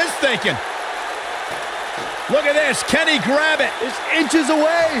know if he is thinking. Look at this. Can he grab it? It's inches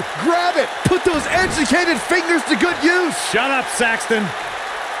away. Grab it. Put those educated fingers to good use. Shut up, Saxton.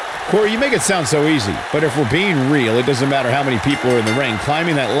 Corey, you make it sound so easy, but if we're being real, it doesn't matter how many people are in the ring.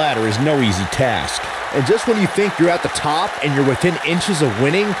 Climbing that ladder is no easy task. And just when you think you're at the top and you're within inches of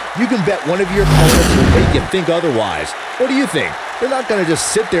winning, you can bet one of your opponents will make you think otherwise. What do you think? They're not going to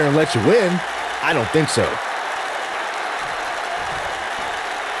just sit there and let you win. I don't think so.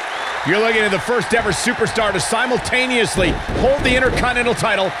 You're looking at the first ever superstar to simultaneously hold the Intercontinental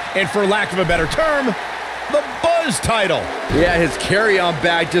title and, for lack of a better term, the Buzz title. Yeah, his carry-on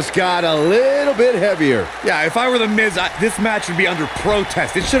bag just got a little bit heavier. Yeah, if I were the Miz, this match would be under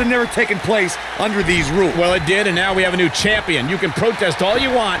protest. It should have never taken place under these rules. Well, it did, and now we have a new champion. You can protest all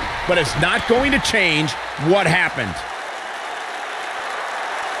you want, but it's not going to change what happened.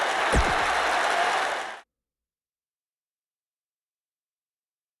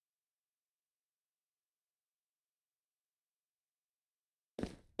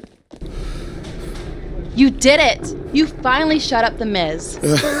 You did it! You finally shut up the Miz.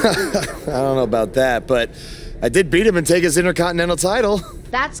 I don't know about that, but I did beat him and take his Intercontinental title.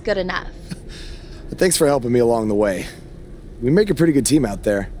 That's good enough. But thanks for helping me along the way. We make a pretty good team out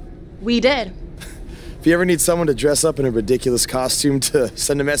there. We did. If you ever need someone to dress up in a ridiculous costume to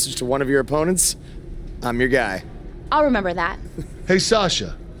send a message to one of your opponents, I'm your guy. I'll remember that. Hey,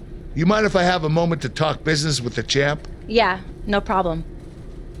 Sasha, you mind if I have a moment to talk business with the champ? Yeah, no problem.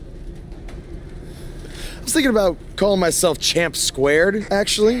 I was thinking about calling myself Champ Squared,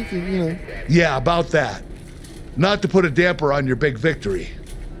 actually, you know. Yeah, about that. Not to put a damper on your big victory,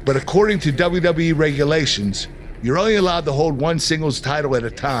 but according to WWE regulations, you're only allowed to hold one singles title at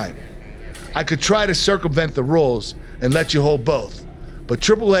a time. I could try to circumvent the rules and let you hold both, but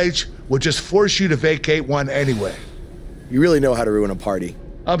Triple H would just force you to vacate one anyway. You really know how to ruin a party.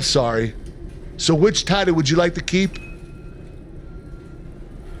 I'm sorry. So which title would you like to keep?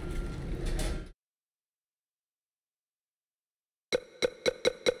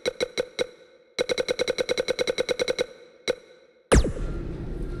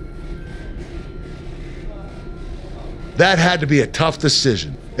 That had to be a tough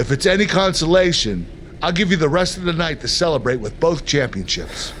decision. If it's any consolation, I'll give you the rest of the night to celebrate with both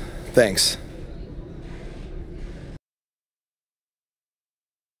championships. Thanks.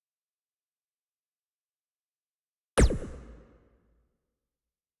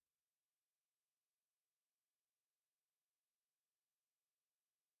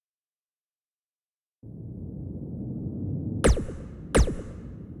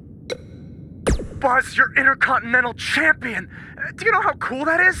 Buzz, you're Intercontinental Champion! Do you know how cool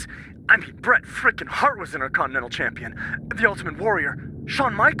that is? I mean, Bret frickin' Hart was Intercontinental Champion. The Ultimate Warrior,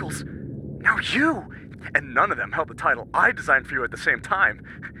 Shawn Michaels. Now you! And none of them held the title I designed for you at the same time.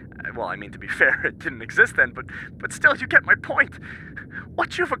 Well, I mean, to be fair, it didn't exist then, but still, you get my point.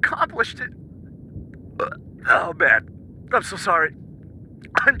 What you've accomplished... Oh, man. I'm so sorry.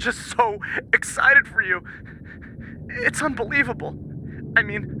 I'm just so excited for you. It's unbelievable. I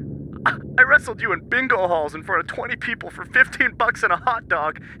mean... I wrestled you in bingo halls in front of 20 people for $15 and a hot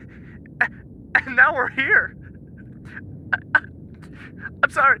dog. And now we're here. I'm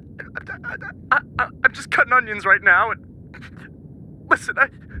sorry. I'm just cutting onions right now. And listen,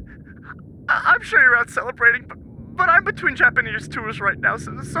 I'm sure you're out celebrating, but I'm between Japanese tours right now,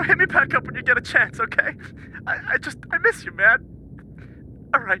 so hit me back up when you get a chance, okay? I miss you, man.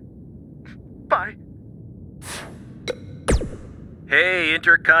 All right. Bye. Hey,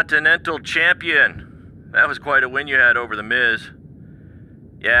 Intercontinental Champion. That was quite a win you had over The Miz.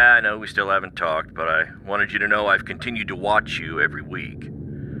 Yeah, I know we still haven't talked, but I wanted you to know I've continued to watch you every week.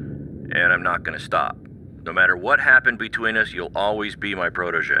 And I'm not gonna stop. No matter what happened between us, you'll always be my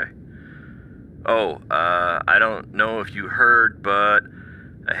protege. Oh, I don't know if you heard, but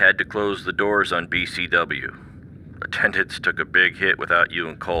I had to close the doors on BCW. Attendance took a big hit without you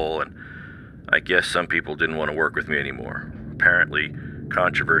and Cole, and I guess some people didn't want to work with me anymore. Apparently,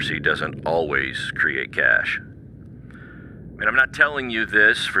 controversy doesn't always create cash. I mean, I'm not telling you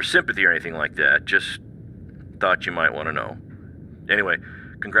this for sympathy or anything like that, just thought you might want to know. Anyway,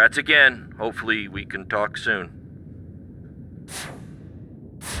 congrats again. Hopefully we can talk soon.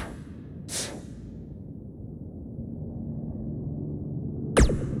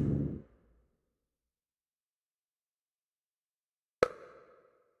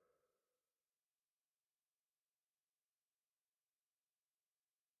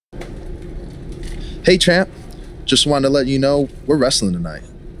 Hey, champ. Just wanted to let you know we're wrestling tonight.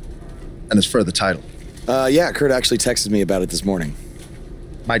 And it's for the title. Yeah, Kurt actually texted me about it this morning.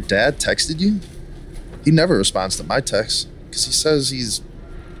 My dad texted you? He never responds to my texts, because he says he's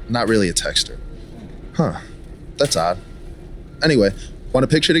not really a texter. Huh. That's odd. Anyway, want a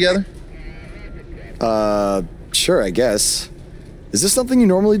picture together? Sure, I guess. Is this something you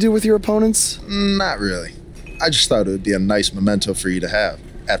normally do with your opponents? Not really. I just thought it would be a nice memento for you to have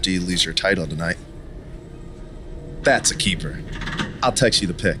after you lose your title tonight. That's a keeper. I'll text you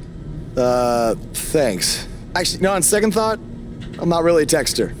the pic. Thanks. Actually, no, on second thought, I'm not really a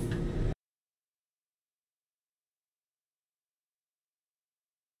texter.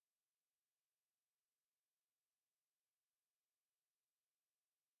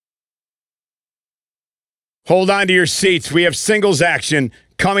 Hold on to your seats. We have singles action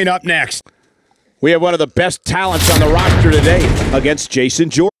coming up next. We have one of the best talents on the roster today against Jason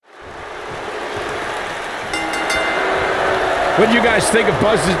Jordan. What do you guys think of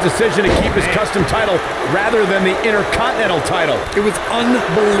Buzz's decision to keep his custom title rather than the Intercontinental title? It was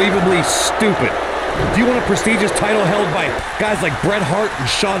unbelievably stupid. Do you want a prestigious title held by guys like Bret Hart and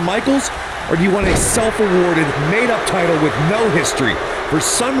Shawn Michaels? Or do you want a self-awarded, made-up title with no history? For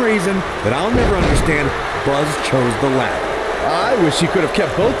some reason that I'll never understand, Buzz chose the ladder. I wish he could have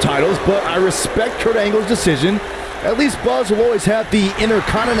kept both titles, but I respect Kurt Angle's decision. At least Buzz will always have the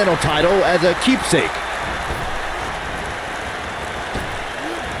Intercontinental title as a keepsake.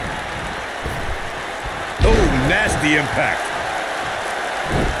 Oh, nasty impact.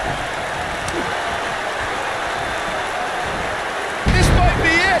 This might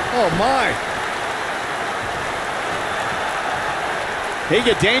be it. Oh, my. They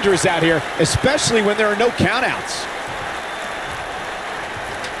get dangerous out here, especially when there are no countouts.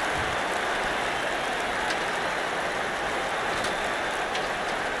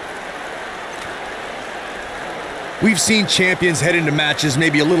 We've seen champions head into matches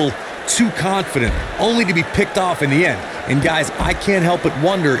maybe a little too confident, only to be picked off in the end. And guys, I can't help but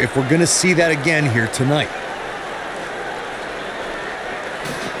wonder if we're gonna see that again here tonight.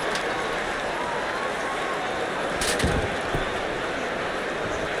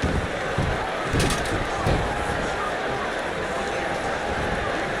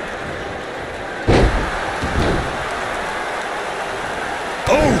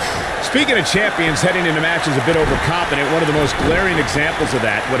 Speaking of champions heading into matches a bit overconfident, one of the most glaring examples of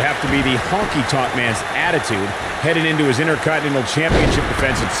that would have to be the honky-tonk man's attitude heading into his Intercontinental Championship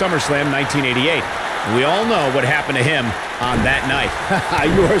defense at SummerSlam 1988. We all know what happened to him on that night.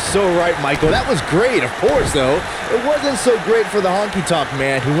 You are so right, Michael. That was great, of course, though. It wasn't so great for the honky-tonk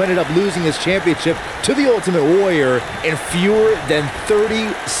man who ended up losing his championship to the Ultimate Warrior in fewer than 30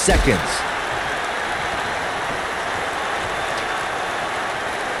 seconds.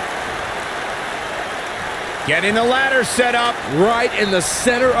 Getting the ladder set up. Right in the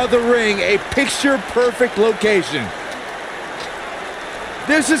center of the ring, a picture-perfect location.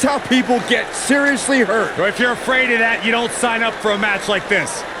 This is how people get seriously hurt. So if you're afraid of that, you don't sign up for a match like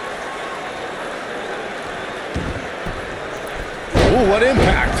this. Ooh, what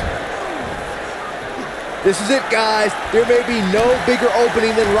impact. This is it, guys. There may be no bigger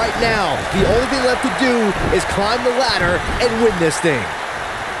opening than right now. The only thing left to do is climb the ladder and win this thing.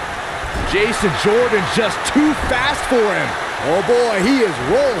 Jason Jordan just too fast for him. Oh boy, he is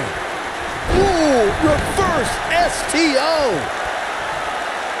rolling. Ooh, reverse STO.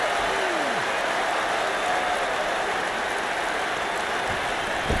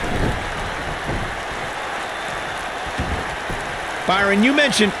 Byron, you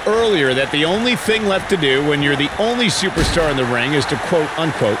mentioned earlier that the only thing left to do when you're the only superstar in the ring is to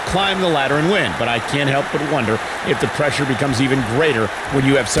quote-unquote climb the ladder and win. But I can't help but wonder if the pressure becomes even greater when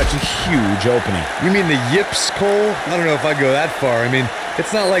you have such a huge opening. You mean the yips, Cole? I don't know if I go that far. I mean,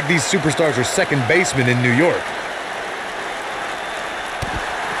 it's not like these superstars are second basemen in New York.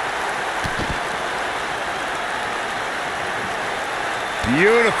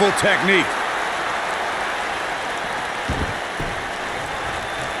 Beautiful technique.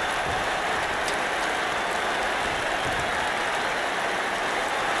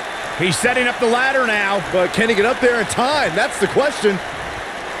 He's setting up the ladder now. But can he get up there in time? That's the question.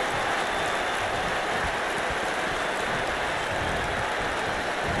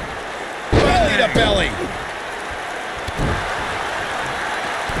 Belly to belly.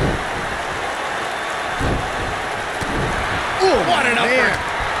 Ooh, what an upper.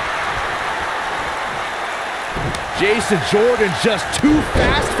 Jason Jordan just too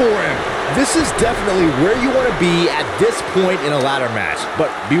fast for him. This is definitely where you want to be at this point in a ladder match.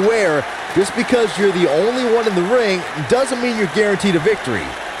 But beware, just because you're the only one in the ring doesn't mean you're guaranteed a victory.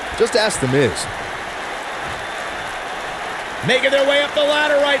 Just ask The Miz. Making their way up the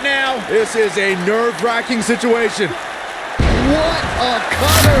ladder right now. This is a nerve-wracking situation. What a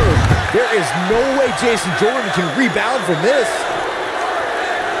cutter! There is no way Jason Jordan can rebound from this.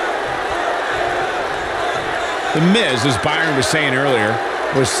 The Miz, as Byron was saying earlier,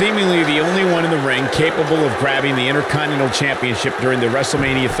 was seemingly the only one in the ring capable of grabbing the Intercontinental Championship during the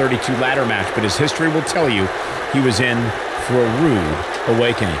WrestleMania 32 ladder match, but his history will tell you he was in for a rude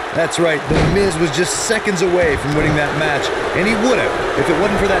awakening. That's right. The Miz was just seconds away from winning that match, and he would have if it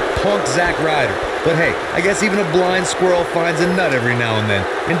wasn't for that punk Zack Ryder. But hey, I guess even a blind squirrel finds a nut every now and then.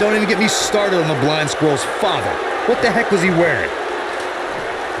 And don't even get me started on the blind squirrel's father. What the heck was he wearing?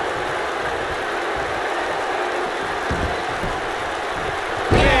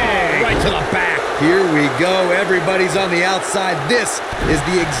 To the back. Here we go. Everybody's on the outside. This is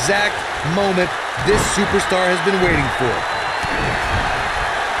the exact moment this superstar has been waiting for.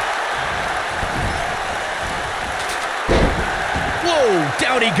 Whoa,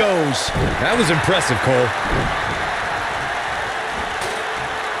 down he goes. That was impressive, Cole.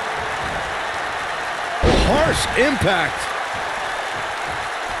 Harsh impact.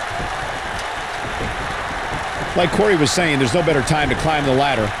 Like Corey was saying, there's no better time to climb the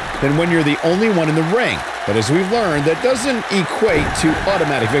ladder than when you're the only one in the ring. But as we've learned, that doesn't equate to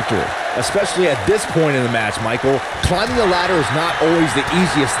automatic victory. Especially at this point in the match, Michael. Climbing the ladder is not always the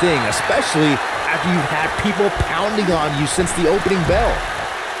easiest thing, especially after you've had people pounding on you since the opening bell.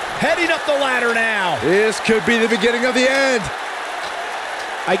 Heading up the ladder now. This could be the beginning of the end.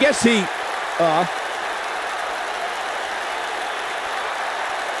 I guess he...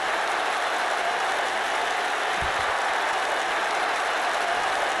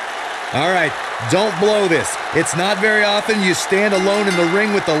 All right, don't blow this. It's not very often you stand alone in the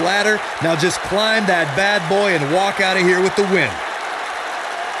ring with the ladder. Now just climb that bad boy and walk out of here with the win.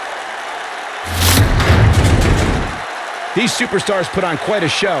 These superstars put on quite a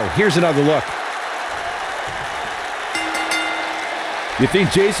show. Here's another look. You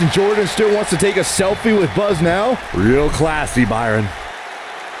think Jason Jordan still wants to take a selfie with Buzz now? Real classy, Byron.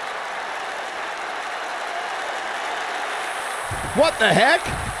 What the heck?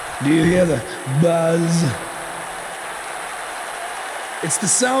 Do you hear the buzz? It's the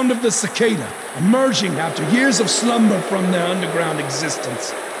sound of the cicada emerging after years of slumber from their underground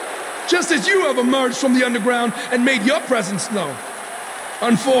existence. Just as you have emerged from the underground and made your presence known.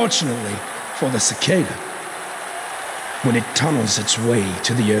 Unfortunately for the cicada, when it tunnels its way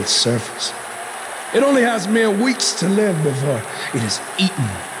to the Earth's surface, it only has mere weeks to live before it is eaten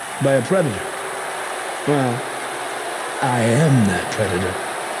by a predator. Well, I am that predator.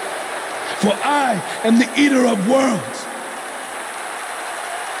 For I am the eater of worlds.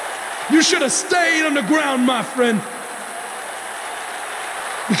 You should have stayed underground, my friend.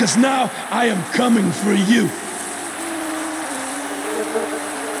 Because now I am coming for you.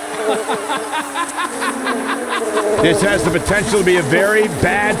 This has the potential to be a very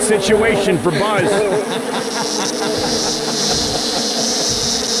bad situation for Buzz.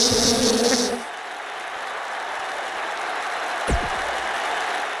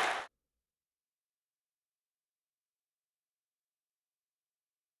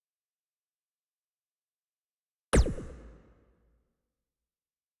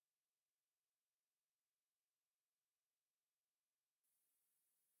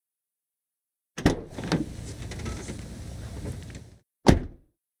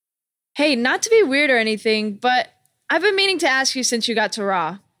 Hey, not to be weird or anything, but I've been meaning to ask you since you got to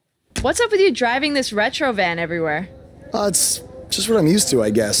Raw. What's up with you driving this retro van everywhere? It's just what I'm used to,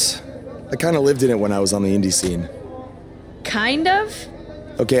 I guess. I kind of lived in it when I was on the indie scene. Kind of?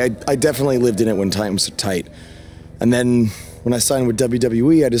 Okay, I definitely lived in it when times were tight. And then when I signed with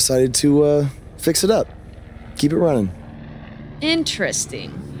WWE, I decided to fix it up. Keep it running.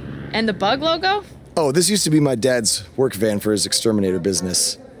 Interesting. And the bug logo? Oh, this used to be my dad's work van for his exterminator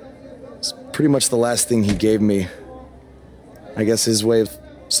business. It's pretty much the last thing he gave me. I guess his way of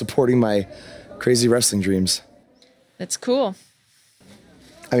supporting my crazy wrestling dreams. That's cool.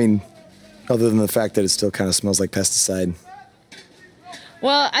 I mean, other than the fact that it still kind of smells like pesticide.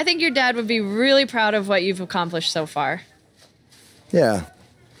 Well, I think your dad would be really proud of what you've accomplished so far. Yeah.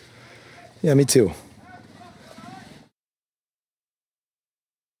 Yeah, me too.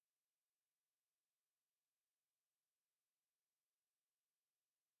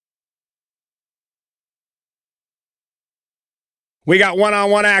 We got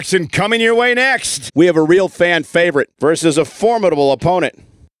one-on-one action coming your way next. We have a real fan favorite versus a formidable opponent.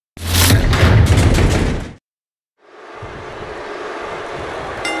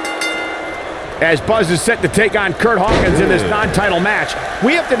 As Buzz is set to take on Curt Hawkins in this non-title match,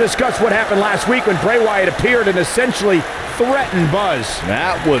 we have to discuss what happened last week when Bray Wyatt appeared and essentially threatened Buzz.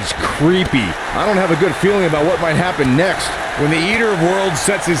 That was creepy. I don't have a good feeling about what might happen next. When the Eater of Worlds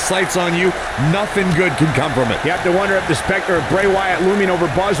sets his sights on you, nothing good can come from it. You have to wonder if the specter of Bray Wyatt looming over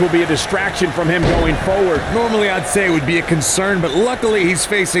Buzz will be a distraction from him going forward. Normally I'd say it would be a concern, but luckily he's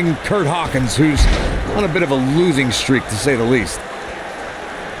facing Curt Hawkins, who's on a bit of a losing streak, to say the least.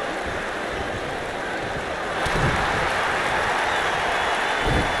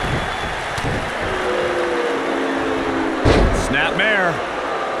 Snapmare.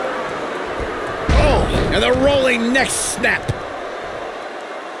 Oh, and the rolling neck snap.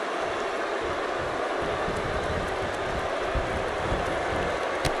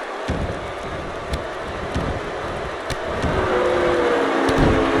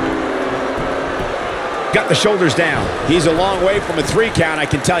 Got the shoulders down. He's a long way from a 3 count, I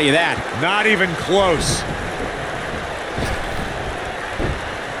can tell you that. Not even close.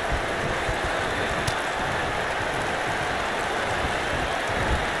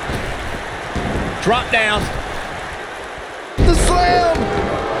 Drop down. The slam!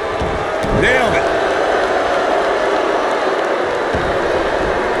 Nailed it.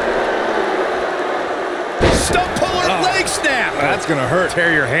 Stump puller, leg snap. That's gonna hurt.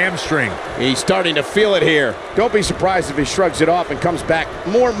 Tear your hamstring. He's starting to feel it here. Don't be surprised if he shrugs it off and comes back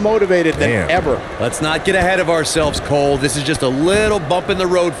more motivated than ever. Let's not get ahead of ourselves, Cole. This is just a little bump in the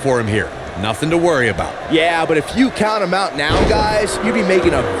road for him here. Nothing to worry about. Yeah, but if you count him out now, guys, you'd be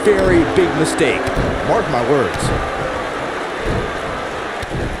making a very big mistake. Mark my words.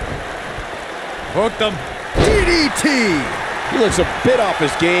 Hooked him. DDT! He looks a bit off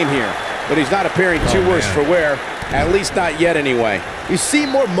his game here, but he's not appearing too worse for wear. At least not yet, anyway. You seem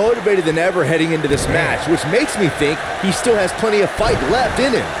more motivated than ever heading into this match, which makes me think he still has plenty of fight left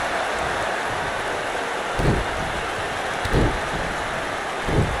in him.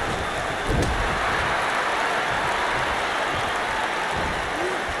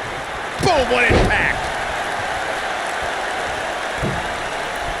 Boom, what impact!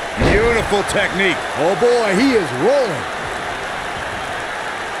 Beautiful technique. Oh boy, he is rolling.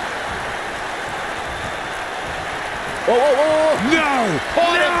 Whoa, whoa, whoa! No!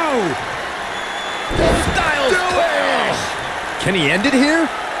 Oh, no! Styles clash! Can he end it here?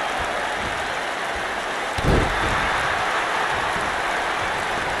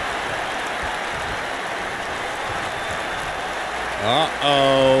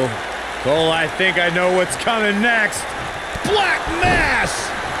 Uh-oh. Cole, I think I know what's coming next. Black Mass!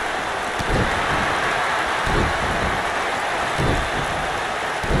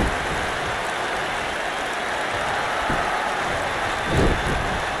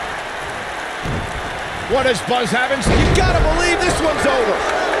 What is Buzz having? You gotta believe this one's over.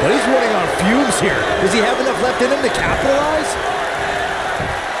 But he's running on fumes here. Does he have enough left in him to capitalize?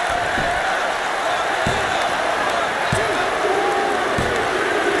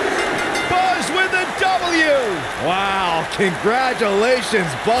 Buzz with the W! Wow, congratulations,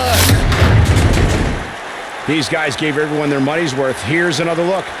 Buzz. These guys gave everyone their money's worth. Here's another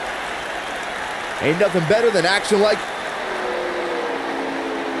look. Ain't nothing better than action like...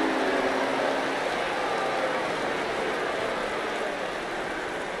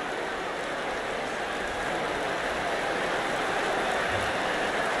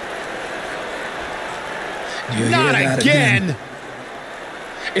 Not again!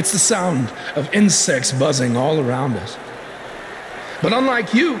 It's the sound of insects buzzing all around us. But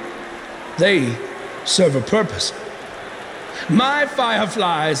unlike you, they serve a purpose. My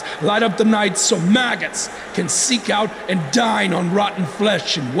fireflies light up the night so maggots can seek out and dine on rotten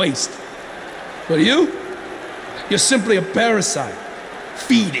flesh and waste. But you're simply a parasite,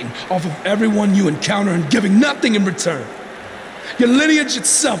 feeding off of everyone you encounter and giving nothing in return. Your lineage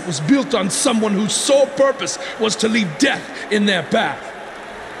itself was built on someone whose sole purpose was to leave death in their path,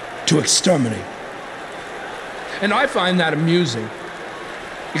 to exterminate. And I find that amusing,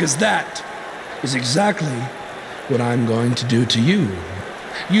 because that is exactly what I'm going to do to you.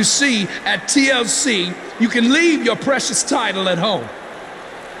 You see, at TLC, you can leave your precious title at home.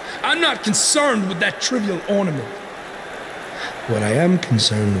 I'm not concerned with that trivial ornament. What I am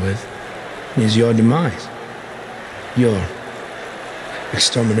concerned with is your demise, your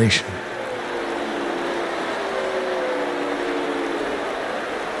extermination.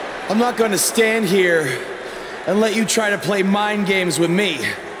 I'm not going to stand here and let you try to play mind games with me.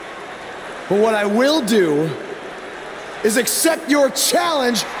 But what I will do is accept your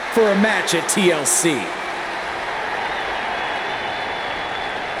challenge for a match at TLC.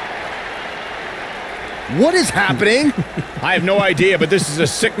 What is happening? I have no idea, but this is a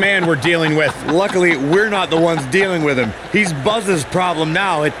sick man we're dealing with. Luckily, we're not the ones dealing with him. He's Buzz's problem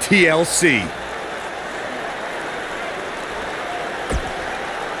now at TLC.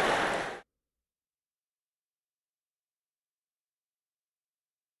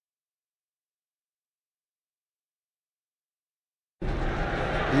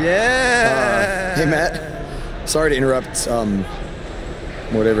 Yeah. Hey, Matt. Sorry to interrupt,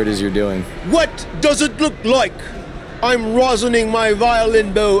 whatever it is you're doing. What does it look like? I'm rosining my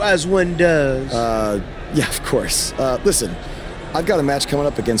violin bow as one does. Yeah, of course. Listen, I've got a match coming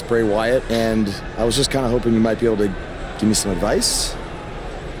up against Bray Wyatt, and I was just kind of hoping you might be able to give me some advice.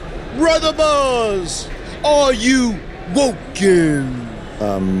 Brother Buzz, are you woken?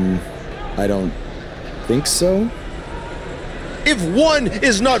 I don't think so. If one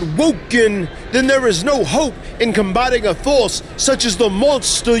is not woken, then there is no hope in combating a force such as the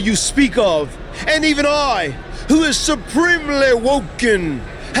monster you speak of. And even I, who is supremely woken,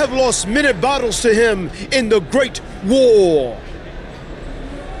 have lost many battles to him in the Great War.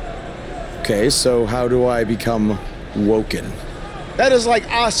 Okay, so how do I become woken? That is like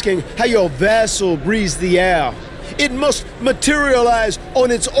asking how your vessel breathes the air. It must materialize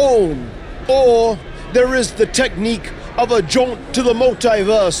on its own. Or there is the technique of a jaunt to the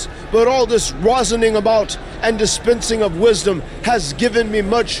multiverse, but all this rosining about and dispensing of wisdom has given me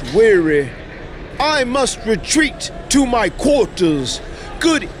much weary. I must retreat to my quarters.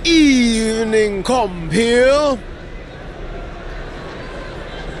 Good evening, compeer.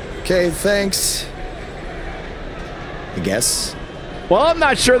 Okay, thanks. I guess. Well, I'm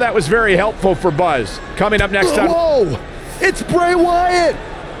not sure that was very helpful for Buzz. Coming up next time. Whoa! It's Bray Wyatt!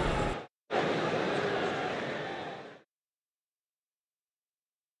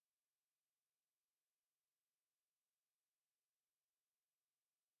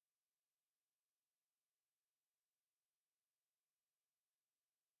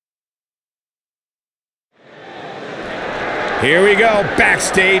 Here we go,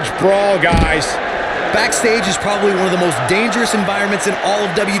 backstage brawl, guys. Backstage is probably one of the most dangerous environments in all of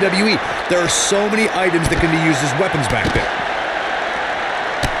WWE. There are so many items that can be used as weapons back there.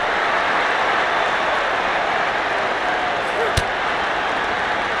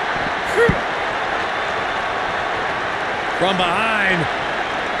 From behind.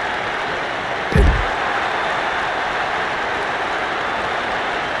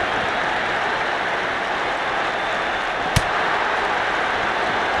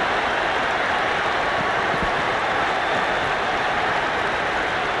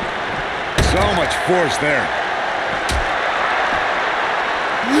 So much force there.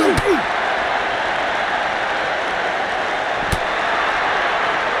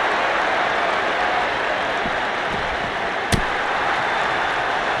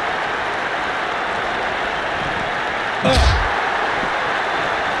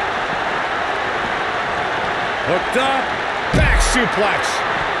 Hooked up, back suplex.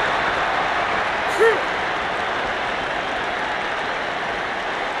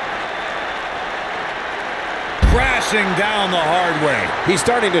 Crashing down the hard way. He's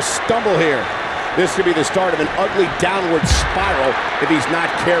starting to stumble here. This could be the start of an ugly downward spiral if he's not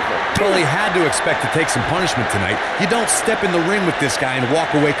careful. Well, he had to expect to take some punishment tonight. You don't step in the ring with this guy and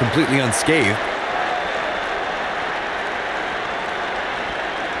walk away completely unscathed.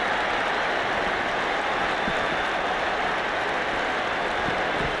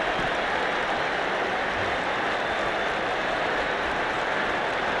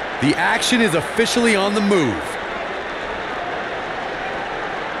 The action is officially on the move.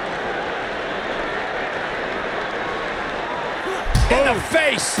 In the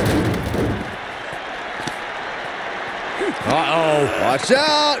face! Uh-oh. Watch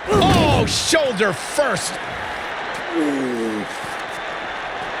out! Oh, shoulder first!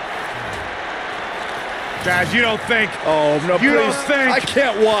 Guys, you don't think... Oh, no, you please. don't think... I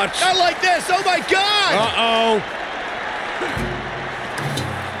can't watch. Not like this! Oh, my God! Uh-oh.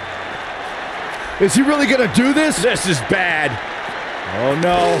 Is he really gonna do this? This is bad. Oh,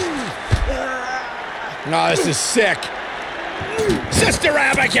 no. Oh, this is sick. Sister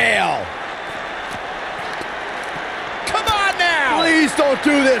Abigail! Come on now! Please don't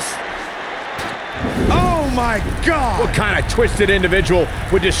do this. Oh my God! What kind of twisted individual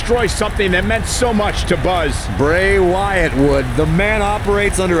would destroy something that meant so much to Buzz? Bray Wyatt would. The man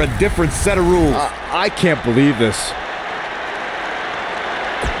operates under a different set of rules. I can't believe this.